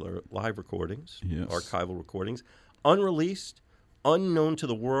spectacular live recordings, archival recordings, unreleased, unknown to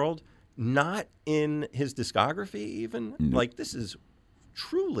the world, not in his discography even. No. Like, this is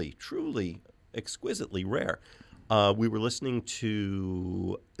truly, truly exquisitely rare. We were listening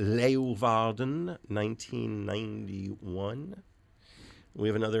to Leeuwarden, 1991. We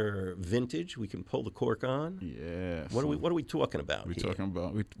have another vintage we can pull the cork on. Yeah. What are we talking about? We're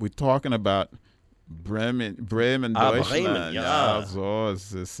talking about Bremen Deutschland. Bremen, ja. So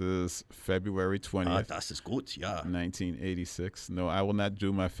this is February 20th. Das ist gut, ja. 1986. No, I will not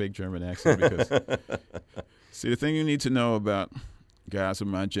do my fake German accent because see, the thing you need to know about guys of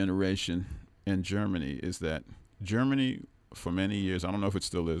my generation in Germany is that Germany, for many years, I don't know if it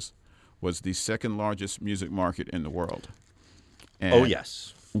still is, was the second largest music market in the world. And oh,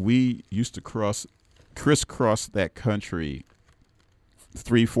 yes. We used to crisscross that country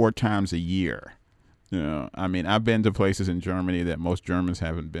 3-4 times a year. You know, I mean, I've been to places in Germany that most Germans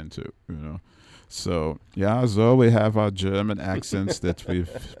haven't been to, you know. So, yeah, so we have our German accents that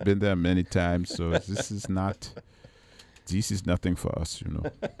we've been there many times. So this is nothing for us, you know.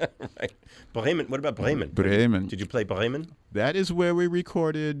 Right. Bremen. What about Bremen? Bremen. Did you play Bremen? That is where we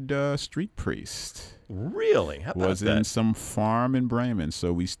recorded Street Priest. Really? How about was that? In some farm in Bremen.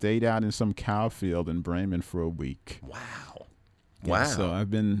 So we stayed out in some cow field in Bremen for a week. Wow. Yeah, Wow. so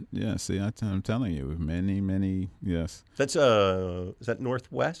I've been, I'm telling you, many, yes. That's is that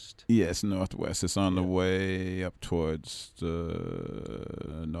northwest? Yes, northwest. It's on the way up towards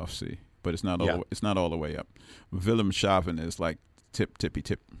the North Sea, but it's not all the way up. Wilhelmshaven is like tippy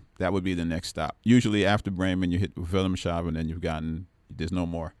tip. That would be the next stop. Usually after Bremen, you hit Wilhelmshaven, and there's no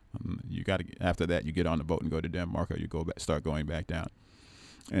more. After that, you get on the boat and go to Denmark, or you start going back down.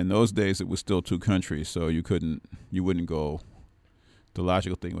 In those days, it was still two countries, so you wouldn't go. The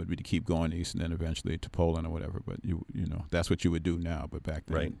logical thing would be to keep going east and then eventually to Poland or whatever. But you know, that's what you would do now. But back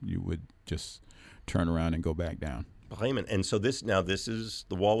then, you would just turn around and go back down. Bremen. And so the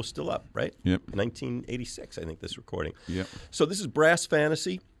wall was still up, right? Yep. 1986, I think, this recording. Yep. So this is Brass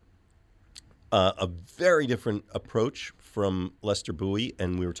Fantasy, a very different approach from Lester Bowie,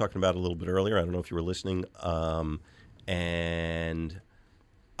 and we were talking about it a little bit earlier. I don't know if you were listening, and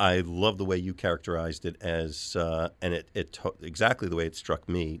I love the way you characterized it as, and it exactly the way it struck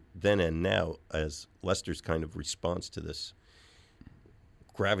me then and now as Lester's kind of response to this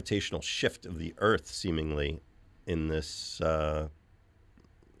gravitational shift of the Earth, seemingly, in this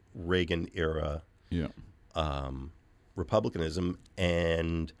Reagan era republicanism.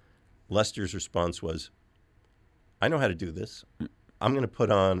 And Lester's response was, I know how to do this. I'm going to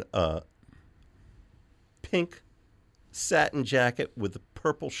put on a pink satin jacket with the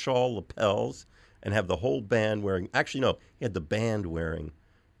purple shawl lapels and have the whole band wearing, actually, no, he had the band wearing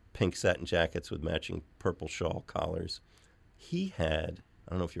pink satin jackets with matching purple shawl collars. He had,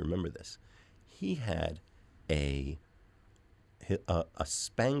 I don't know if you remember this, he had a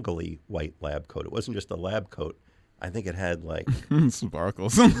spangly white lab coat. It wasn't just a lab coat. I think it had like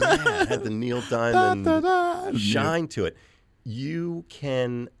sparkles. Yeah, it had the Neil Diamond shine to it.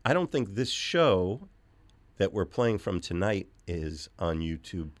 I don't think this show that we're playing from tonight is on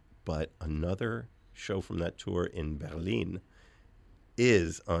YouTube, but another show from that tour in Berlin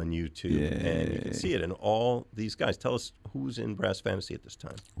is on YouTube, and you can Yay. see it in all these guys. Tell us who's in Brass Fantasy at this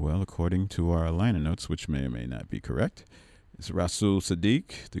time. Well, according to our liner notes, which may or may not be correct, it's Rasul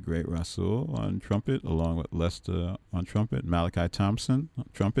Sadiq, the great Rasul, on trumpet, along with Lester on trumpet, Malachi Thompson on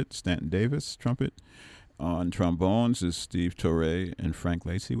trumpet, Stanton Davis trumpet. On trombones is Steve Torre and Frank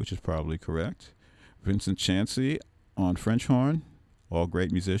Lacey, which is probably correct. Vincent Chansey on French horn, all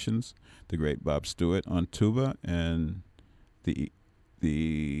great musicians. The great Bob Stewart on tuba, and the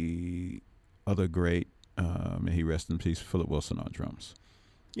other great, may he rest in peace, Philip Wilson on drums.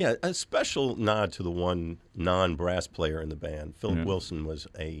 Yeah, a special nod to the one non-brass player in the band. Philip Wilson was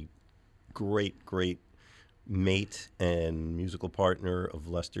a great, great mate and musical partner of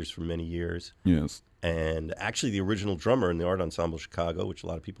Lester's for many years. Yes. And actually the original drummer in the Art Ensemble Chicago, which a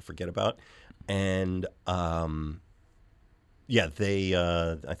lot of people forget about. And, I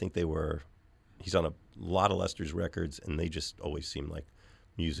think he's on a lot of Lester's records, and they just always seem like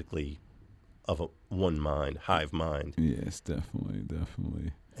musically of a one mind, hive mind. Yes, definitely.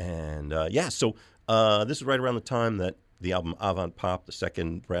 And so this is right around the time that the album Avant Pop, the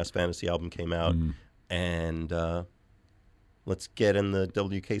second Brass Fantasy album, came out. And let's get in the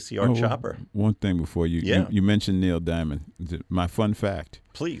WKCR chopper. One thing before you mentioned Neil Diamond. My fun fact.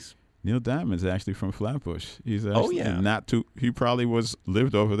 Please. Neil Diamond is actually from Flatbush. He's actually he probably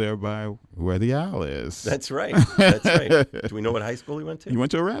lived over there by where the owl is. That's right. That's right. Do we know what high school he went to? He went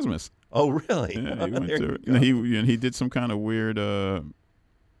to Erasmus. Oh, really? Yeah, he did some kind of weird.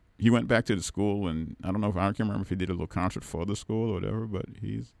 He went back to the school, and I can't remember if he did a little concert for the school or whatever. But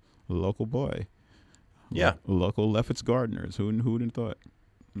he's a local boy. Yeah, local Lefferts Gardeners. Who would have thought?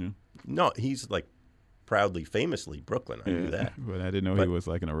 Yeah. No, he's like proudly, famously Brooklyn. I knew that, but I didn't know he was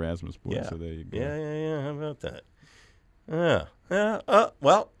like an Erasmus boy. Yeah. So there you go. Yeah. How about that?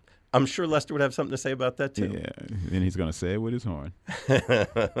 Well, I'm sure Lester would have something to say about that too. Yeah, and he's going to say it with his horn.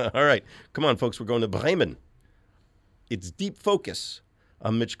 All right, come on, folks. We're going to Bremen. It's Deep Focus.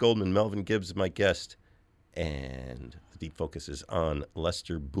 I'm Mitch Goldman. Melvin Gibbs is my guest, and the Deep Focus is on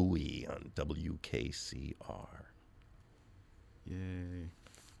Lester Bowie on WKCR. Yay.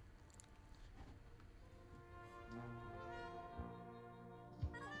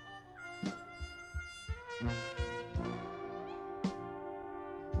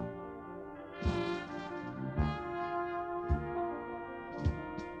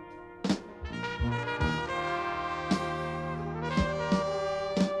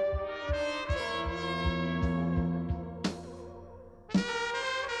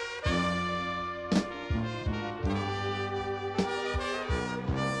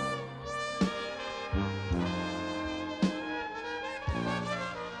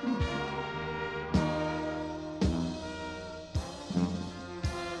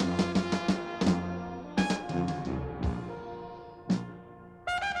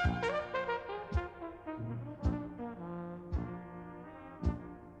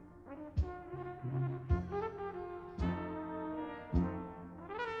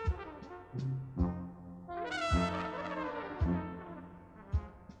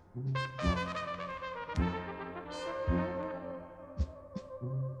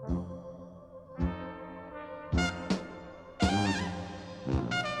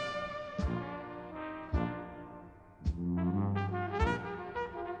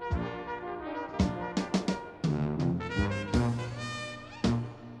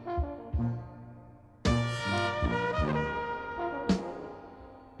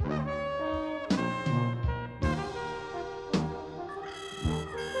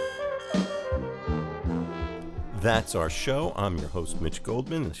 That's our show. I'm your host, Mitch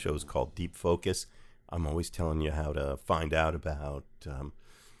Goldman. The show's called Deep Focus. I'm always telling you how to find out about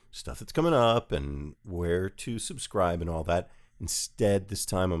stuff that's coming up and where to subscribe and all that. Instead, this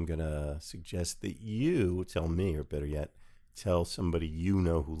time I'm going to suggest that you tell me, or better yet, tell somebody you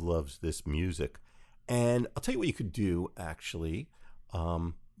know who loves this music. And I'll tell you what you could do, actually.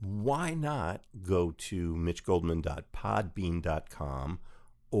 Why not go to mitchgoldman.podbean.com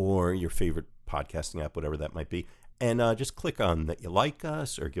or your favorite podcasting app, whatever that might be, and just click on that you like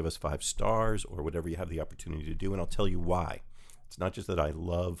us or give us 5 stars or whatever you have the opportunity to do, and I'll tell you why. It's not just that I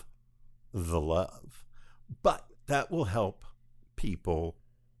love the love, but that will help people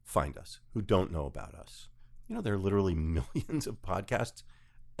find us who don't know about us. You know, there are literally millions of podcasts,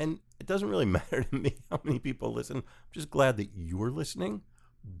 and it doesn't really matter to me how many people listen. I'm just glad that you're listening,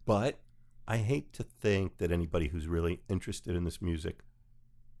 but I hate to think that anybody who's really interested in this music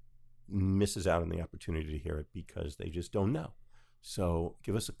misses out on the opportunity to hear it because they just don't know. So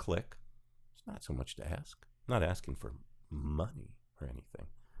give us a click. It's not so much to ask. I'm not asking for money or anything.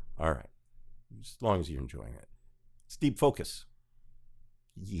 All right. As long as you're enjoying it. It's Deep Focus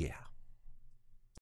Yeah.